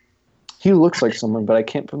what? He looks like someone, but I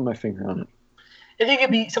can't put my finger on it. If you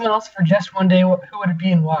could be someone else for just one day, who would it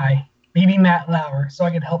be and why? Maybe Matt Lauer, so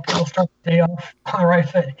I could help people start the day off on the right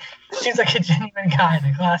foot. Seems like a genuine guy in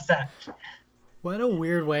a class act. What a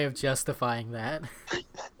weird way of justifying that.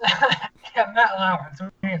 Yeah, Matt Lauer. That's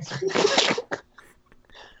what the answer.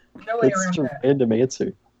 No way It's around such a that. random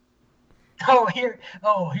answer.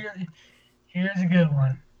 Here's a good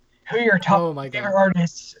one. Who are your top Oh my favorite God.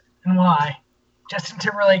 artists and why? Justin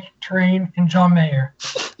Timberlake, Train, and John Mayer.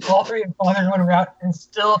 All three have gone their own route and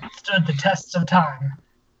still stood the test of time.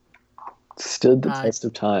 Stood the Uh, test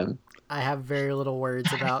of time. I have very little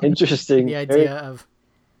words about Interesting. the idea of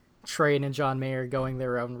Train and John Mayer going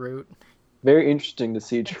their own route. Very interesting to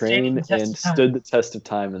see Standing train the test and of time. stood the test of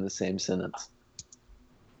time in the same sentence.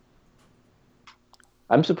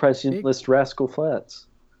 I'm surprised you didn't Big- list Rascal Flats.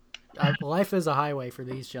 Life is a highway for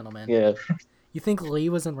these gentlemen. Yeah, You think Lee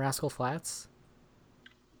was in Rascal Flats?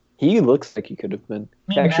 he looks like he could have been.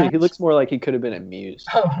 Me, Actually, Matt? he looks more like he could have been amused.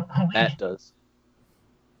 Oh, Matt does.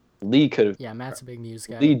 Lee could have. Yeah, Matt's a big news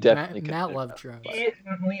guy. Lee definitely Matt could've loved been. drones.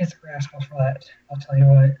 Lee is a rascal for that. I'll tell you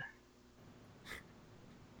what.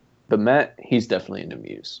 But Matt, he's definitely an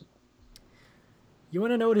amuse. You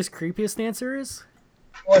want to know what his creepiest answer is?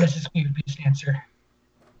 What is his creepiest answer?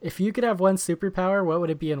 If you could have one superpower, what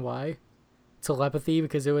would it be and why? Telepathy,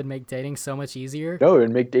 because it would make dating so much easier. No,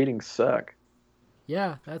 it'd make dating suck.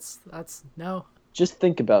 Yeah, that's no. Just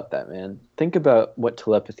think about that, man. Think about what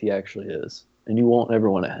telepathy actually is, and you won't ever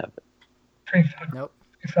want to have it. Pretty fucked, Nope.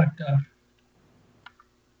 pretty fucked up.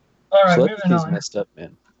 All right, moving Telepathy's on. messed up,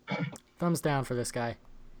 man. Thumbs down for this guy.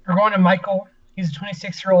 We're going to Michael. He's a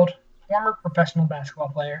 26-year-old former professional basketball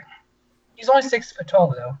player. He's only 6 foot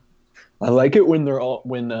tall, though. I like it when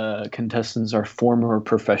contestants are former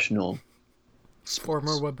professional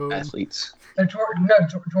Former Waboom. athletes. Jordan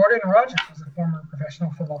Rogers was a former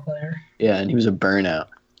professional football player, Yeah, and he was a burnout.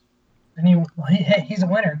 and he's a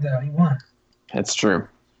winner though. He won. That's true.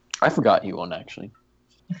 I forgot he won, actually.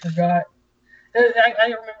 You forgot. I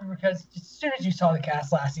remember because as soon as you saw the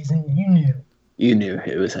cast last season, you knew. You knew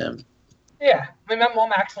it was him. Yeah. I mean, my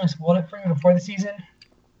mom accidentally spoiled it for me before the season,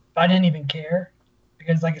 but I didn't even care.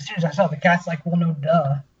 Because, like, as soon as I saw the cast, like, well, no,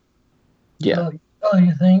 duh. Yeah. Oh,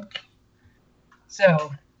 you think?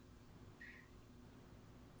 So,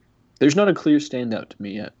 There's not a clear standout to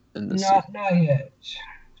me yet in this season. not yet.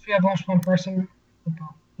 If you have lunch one person,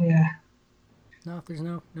 yeah. No, there's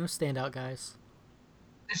no standout guys.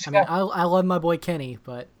 This I mean, guy, I love my boy Kenny,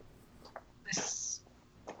 but this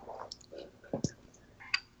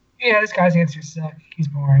guy's answers suck. He's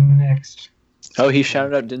boring. Next. Oh, he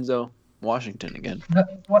shouted out Denzel Washington again.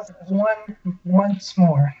 Once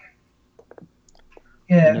more.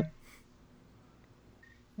 Yeah. Yep.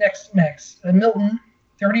 Next. Milton,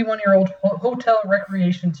 31-year-old hotel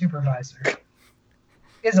recreation supervisor.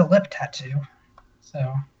 He has a lip tattoo.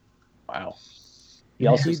 So. Wow. he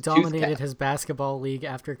also has dominated tooth his basketball league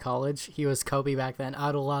after college. He was Kobe back then.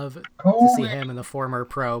 I'd love to Kobe. see him and the former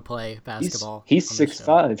pro play basketball. He's on this show.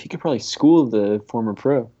 6'5". He could probably school the former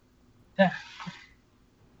pro. Yeah.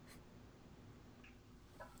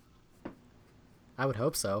 I would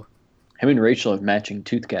hope so. Him and Rachel have matching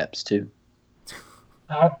tooth caps, too.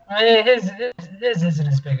 His isn't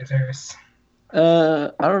as big as hers.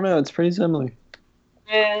 I don't know. It's pretty similar.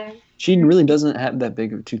 And She really doesn't have that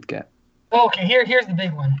big of a tooth cap. okay, here's the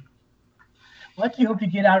big one. What do you hope you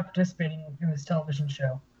get out of participating in this television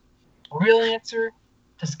show? Real answer: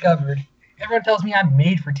 discovered. Everyone tells me I'm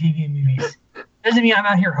made for TV and movies. Doesn't mean I'm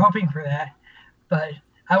out here hoping for that, but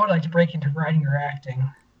I would like to break into writing or acting.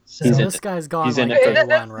 So He's in this guy's gone he's in like it day for-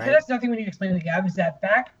 one, right? That's nothing we need to explain to the Gab. Is that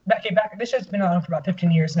back? This show's been on for about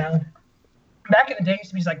 15 years now. Back in the day, it used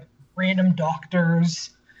to be like random doctors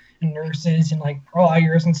and nurses and like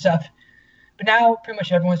lawyers and stuff. But now, pretty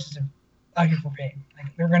much everyone's just out here for fame.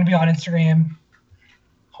 Like they're going to be on Instagram,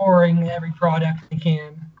 whoring every product they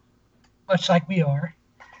can, much like we are.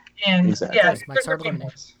 And Exactly. yeah, That's Mike's they're hard fame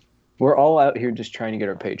lemonade. boys. We're all out here just trying to get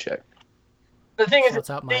our paycheck. The thing is, What's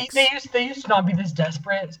up, they Mikes? used to not be this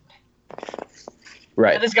desperate.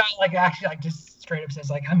 Right. And this guy like actually like just straight up says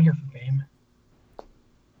like I'm here for fame.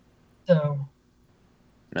 So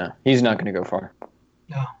No, he's not going to go far.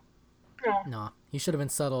 no. No, he should have been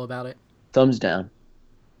subtle about it. Thumbs down.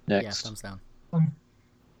 Yeah, Next. thumbs down.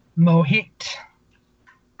 Mohit,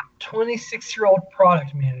 26-year-old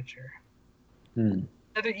product manager. Hmm.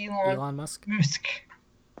 Another Elon Elon Musk. Musk.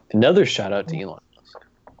 Another shout out to Elon Musk.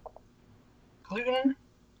 Gluten.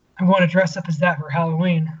 I'm going to dress up as that for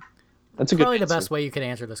Halloween. That's a good Probably the answer. best way you could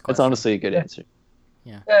answer this That's question. honestly a good answer.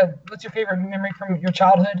 What's your favorite memory from your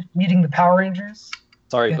childhood? Meeting the Power Rangers.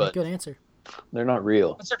 Sorry, Yeah, but Good answer. they're not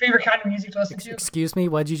real. What's your favorite kind of music to listen to? Excuse me,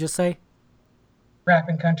 what'd you just say? Rap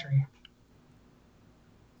and country.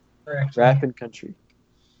 Correct. Rap and country.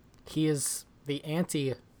 He is the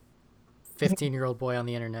anti 15-year-old boy on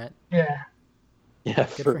the internet. Yeah. Yeah,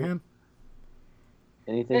 Good for him.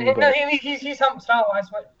 Anything No, but he's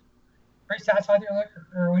style-wise. What? Are you satisfied with your look,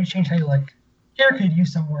 or will you change how you look? Hair could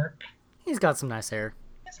use some work. He's got some nice hair.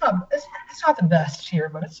 It's not the best here,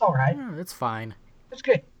 but it's all right. It's fine. It's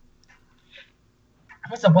good.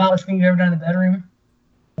 What's the wildest thing you ever done in the bedroom?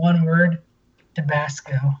 One word: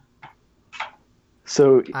 Tabasco.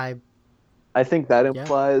 So I I think that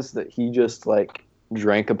implies that he just like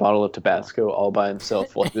drank a bottle of Tabasco all by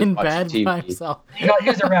himself while he was in watching bed TV. by himself. He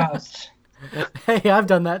was aroused. Hey, I've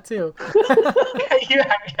done that too.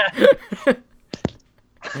 Yeah.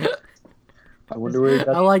 I wonder where he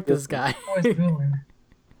got I like this guy. Always booing.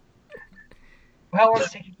 Well, how long does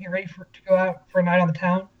it take you to get ready to go out for a night on the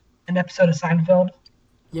town? An episode of Seinfeld.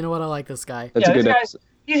 You know what? I like this guy. That's Yeah, a good this guy- episode.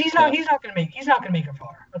 He's not gonna make it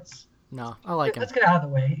far. No, I like him. Let's get it out of the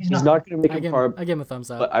way. He's not going to make I him give far, him, I give him a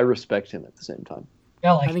thumbs up. but I respect him at the same time.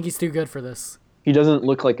 Yeah, I think he's too good for this. He doesn't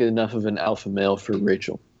look like enough of an alpha male for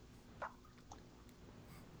Rachel.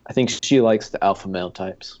 I think she likes the alpha male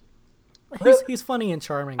types. He's funny and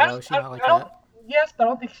charming though. She not like that. Yes, but I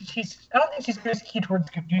don't think she's going to skew towards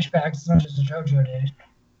douchebags as much as JoJo did.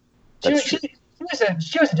 That's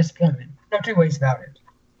She was a disappointment. No two ways about it.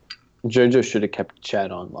 JoJo should have kept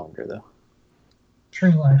Chad on longer though.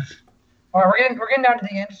 True life. All right, we're getting down to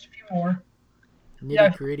the end. Just a few more. Yeah,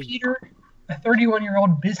 Nitty gritty. Peter, a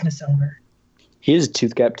 31-year-old business owner. He has a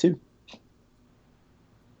tooth gap too.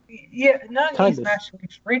 Yeah, none of Kind these of. match.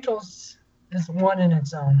 Rachel's is one in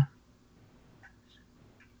its own.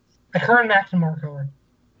 Like her and Max and Marco are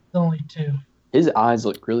the only two. His eyes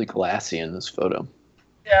look really glassy in this photo.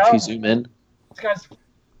 Yeah, If you zoom in, this guy's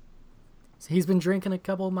He's been drinking a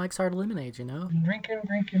couple of Mike's Hard Lemonade, you know? drinking.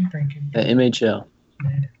 the MHL.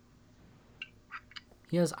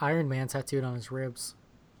 He has Iron Man tattooed on his ribs.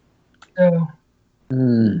 So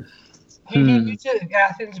Hmm. he moved to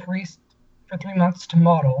Athens, Greece for 3 months to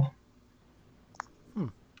model.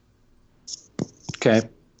 Okay.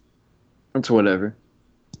 That's whatever.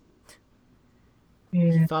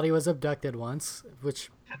 Yeah. He thought he was abducted once, which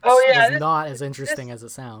Oh yeah, was not as interesting as it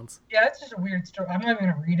sounds. Yeah, it's just a weird story. I'm not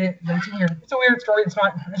even gonna read it. But it's weird. It's a weird story. It's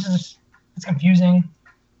not. It's confusing.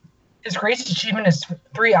 His greatest achievement is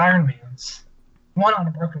 3 Ironmans, 1 on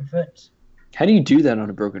a broken foot. How do you do that on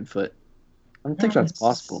a broken foot? I don't think that's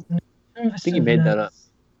possible. I think he made that up.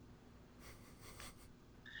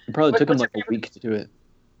 It probably took him like a week to do it.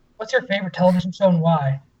 What's your favorite television show and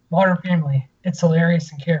why? Modern Family. It's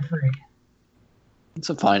hilarious and carefree. It's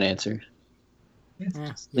a fine answer. It's, Eh,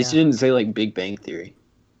 At least yeah, you didn't say like Big Bang Theory.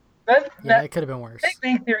 yeah, it could have been worse. Big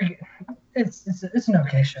Bang Theory. It's an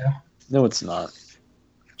okay show. No, it's not.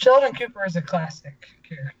 Sheldon Cooper is a classic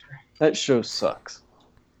character. That show sucks.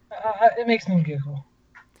 It makes me giggle.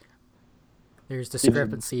 There's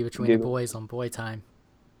discrepancy between the boys on Boy Time.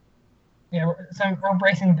 Yeah, we're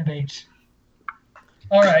bracing the debate.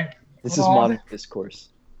 All right. This is Rob, modern discourse.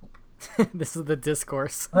 This is the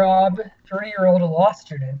discourse. Rob, 30-year-old law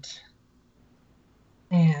student.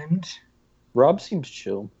 And Rob seems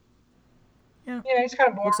chill. yeah, he's kind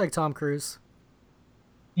of bored. Looks like Tom Cruise.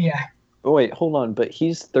 Yeah. Oh wait, hold on. But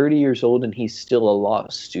he's 30 years old and he's still a law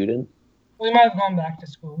student. We might have gone back to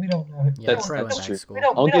school. We don't know. Yeah, That's probably went back true. to school.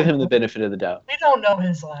 I'll give him the benefit of the doubt. We don't know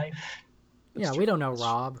his life. Yeah, we don't know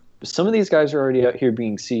Rob. Some of these guys are already out here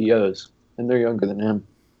being CEOs, and they're younger than him.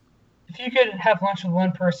 If you could have lunch with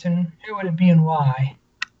one person, who would it be and why?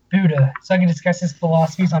 Buddha, so I can discuss his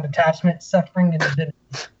philosophies on detachment, suffering, and divinity.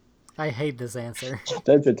 I hate this answer.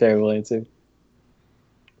 That's a terrible answer.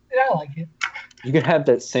 Yeah, I like it. You could have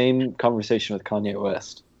that same conversation with Kanye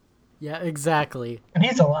West. Yeah, exactly. And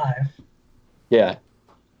he's alive. Yeah.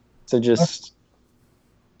 So just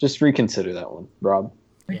reconsider that one, Rob.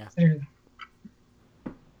 Yeah.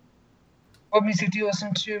 What music do you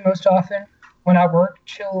listen to most often? When I work,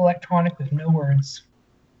 chill electronic with no words.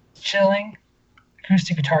 Chilling,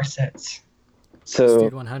 acoustic guitar sets. This So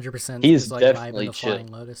dude 100% he's is like vibe in definitely the chill.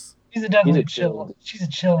 Flying Lotus. He's a definitely He's a chill. chill. She's a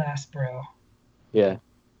chill ass bro. yeah.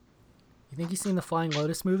 You think you've seen the Flying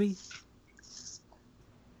Lotus movie?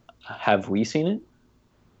 Have we seen it?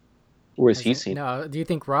 Or has he seen it? No, do you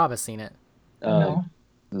think Rob has seen it? No.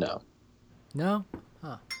 No. No?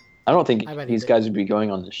 I don't think I bet he these did. guys would be going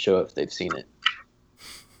on the show if they've seen it.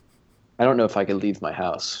 I don't know if I could leave my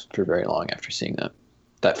house for very long after seeing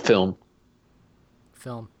that film.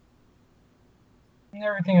 Film. And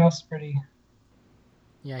everything else is pretty.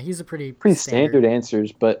 Yeah, he's a pretty Standard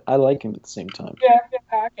answers, but I like him at the same time. Yeah,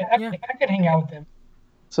 I Yeah. could hang out with him.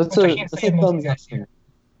 So it's Which I a, can't it's say a most of thumbs you up guys do. here.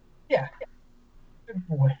 Yeah. Good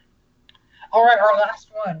boy. All right, our last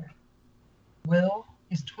one. Will,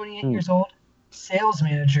 he's 28 years old, sales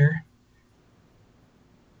manager.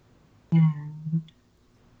 And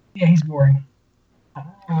yeah, he's boring.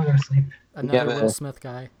 I'll go to sleep. Another Yeah, Will Smith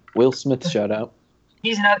guy. Will Smith shout out.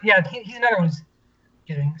 He's not. Yeah, he's another one who's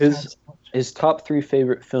getting. His top 3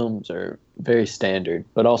 favorite films are very standard,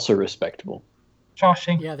 but also respectable.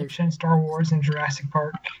 Shawshank Yeah, they're- Redemption, Star Wars, and Jurassic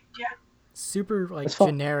Park. Yeah. Super like That's fine.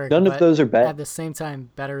 generic. None but of those are bad. At the same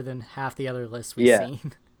time, better than half the other lists we've Yeah.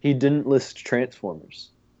 seen. He didn't list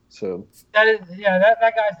Transformers, so That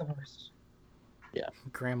guy's the worst.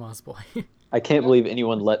 Grandma's boy. I can't believe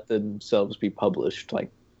anyone let themselves be published like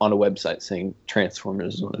on a website saying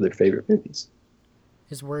Transformers is one of their favorite movies.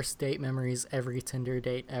 His worst date memories, every Tinder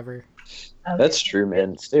date ever. That's true,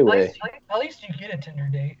 man. Stay away. At least you get a Tinder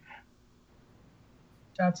date.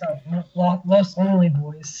 Shouts out, Los Lonely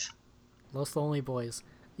Boys. Los Lonely Boys.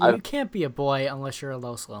 I- You can't be a boy unless you're a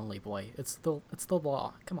Los Lonely Boy. It's the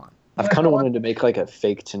law. Come on. I've kind of wanted to make like a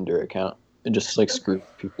fake Tinder account and just like screw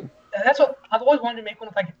people. That's what I've always wanted to make one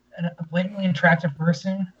with like a blatantly attractive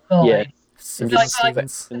person. But Yeah. like, Sufjan just-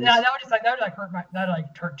 Stevens. that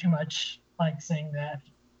would hurt too much. Like saying that,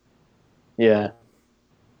 Yeah.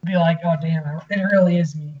 be like, oh damn, it really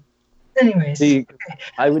is me. Anyways, See,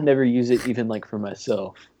 I would never use it even like for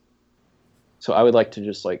myself. So I would like to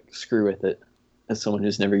just like screw with it as someone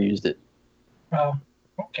who's never used it. oh,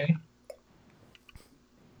 okay.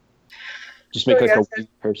 Just make So, like a guys,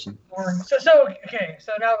 weak person. So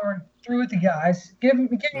now we're through with the guys. Give me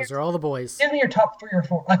Those are all the boys. your top 3 or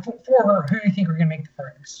 4. Like for her, who do you think are gonna make the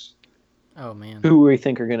furthest? Oh man. Who do we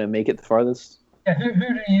think are gonna make it the farthest? Yeah, who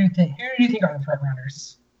do you think? Who do you think are the front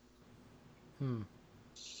runners?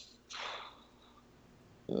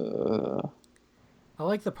 I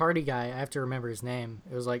like the party guy. I have to remember his name.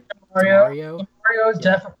 It was like Mario. Mario. Mario's Mario's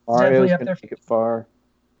definitely up gonna there. make it far.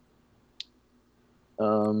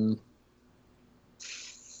 Uh,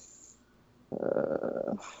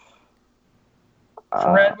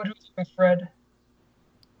 Fred, what do you think with Fred?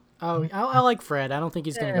 Oh, I like Fred. I don't think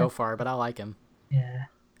he's gonna Yeah. go far, but I like him. Yeah.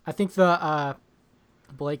 I think the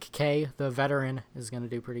Blake K, the veteran, is gonna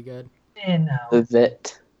do pretty good. No. the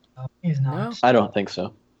vet. No, he's not. I don't think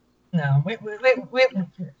so. No.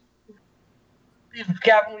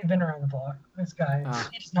 Gavin, we've been around the block. This guy,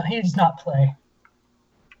 he does not play.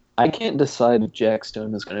 I can't decide if Jack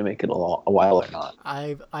Stone is going to make it a while or not.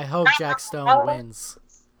 I hope Jack Stone wins.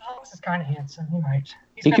 Alex is kind of handsome. He might.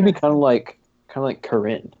 He could be kind of like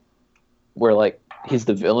Corinne, where like he's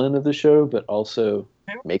the villain of the show, but also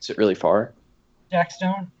makes it really far. Jack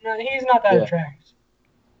Stone. No, he's not that Yeah. attractive.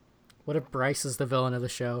 What if Bryce is the villain of the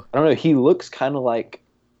show? I don't know. He looks kind of like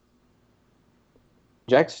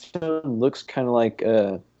Jack Stone. Looks kind of like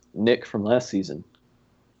Nick from last season.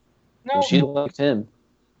 No, And she he liked him.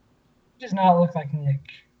 does not look like Nick.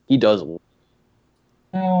 He does.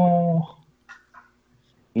 No.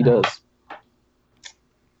 He No. does.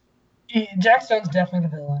 Jack Stone's definitely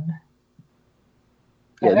the villain.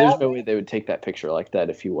 Yeah, there's no way they would take that picture like that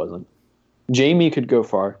if he wasn't. Jamie could go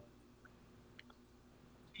far.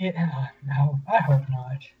 Yeah, no, I hope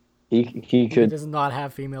not. He He could. does not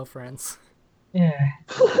have female friends. Yeah.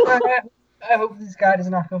 I hope this guy does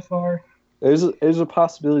not go far. There's a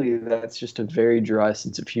possibility that that's just a very dry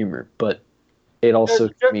sense of humor, but it also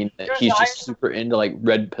could mean that he's just super into like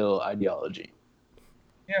red pill ideology.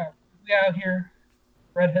 Yeah, we out here.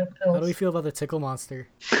 Red Hip Pills. How do we feel about the Tickle Monster?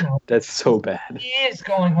 No, That's so bad. he is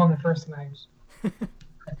going home the first night.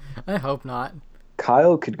 I hope not.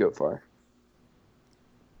 Kyle could go far.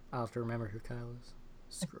 I'll have to remember who Kyle is.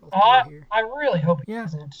 Scroll I through here. really hope he Yeah.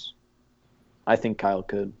 doesn't. I think Kyle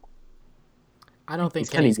could. I don't think He's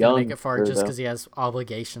kinda Kenny's gonna young make it far for just though. because he has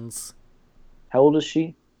obligations. How old is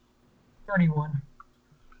she? 31.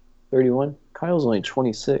 31? Kyle's only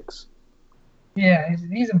 26. Yeah,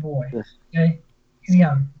 he's a boy. Yeah. Okay? He's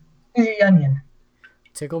young. He's a youngin.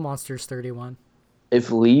 Tickle Monster's 31.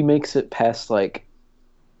 If Lee makes it past like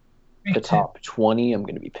Me the too. top 20, I'm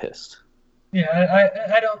gonna be pissed. Yeah,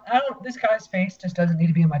 I don't. This guy's face just doesn't need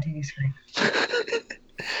to be on my TV screen.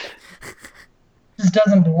 Just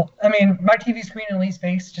doesn't. I mean, my TV screen and Lee's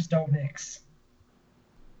face just don't mix.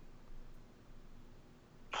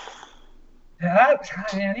 Yeah,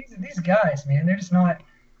 man, these guys, man, they're just not.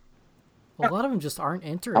 A lot of them just aren't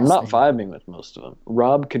interesting. I'm not vibing with most of them.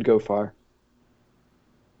 Rob could go far.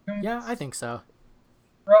 Yeah, I think so.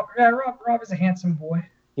 Rob is a handsome boy.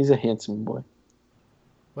 He's a handsome boy.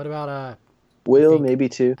 What about Will, think- maybe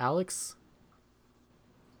too. Alex?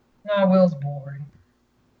 No, Will's boring.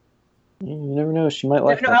 You never know. She might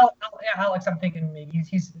like No, that. Alex, I'm thinking maybe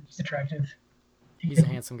he's attractive. He's a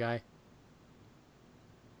handsome guy.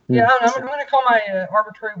 Yeah, I'm gonna call my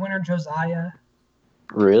arbitrary winner Josiah.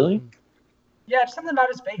 Really? Yeah, just something about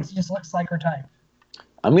his face. He just looks like her type.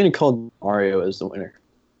 I'm gonna call Mario as the winner.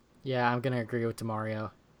 Yeah, I'm gonna agree with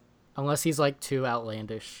Demario. Unless he's like too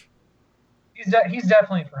outlandish. He's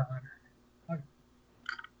definitely a front runner.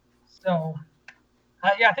 So,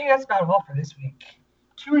 yeah, I think that's about all for this week.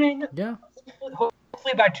 Tune in. Yeah.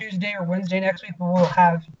 Hopefully by Tuesday or Wednesday next week, we will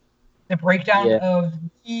have the breakdown Yeah. of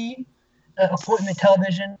the appointment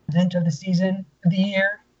television event of the season, of the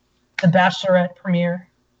year, the Bachelorette premiere.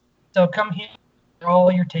 So come here for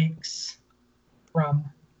all your takes from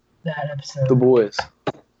that episode. The boys.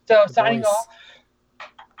 So The signing boys. off.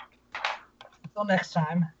 Until next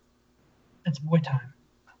time, it's boy time.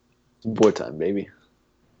 It's boy time, baby.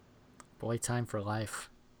 Boy time for life.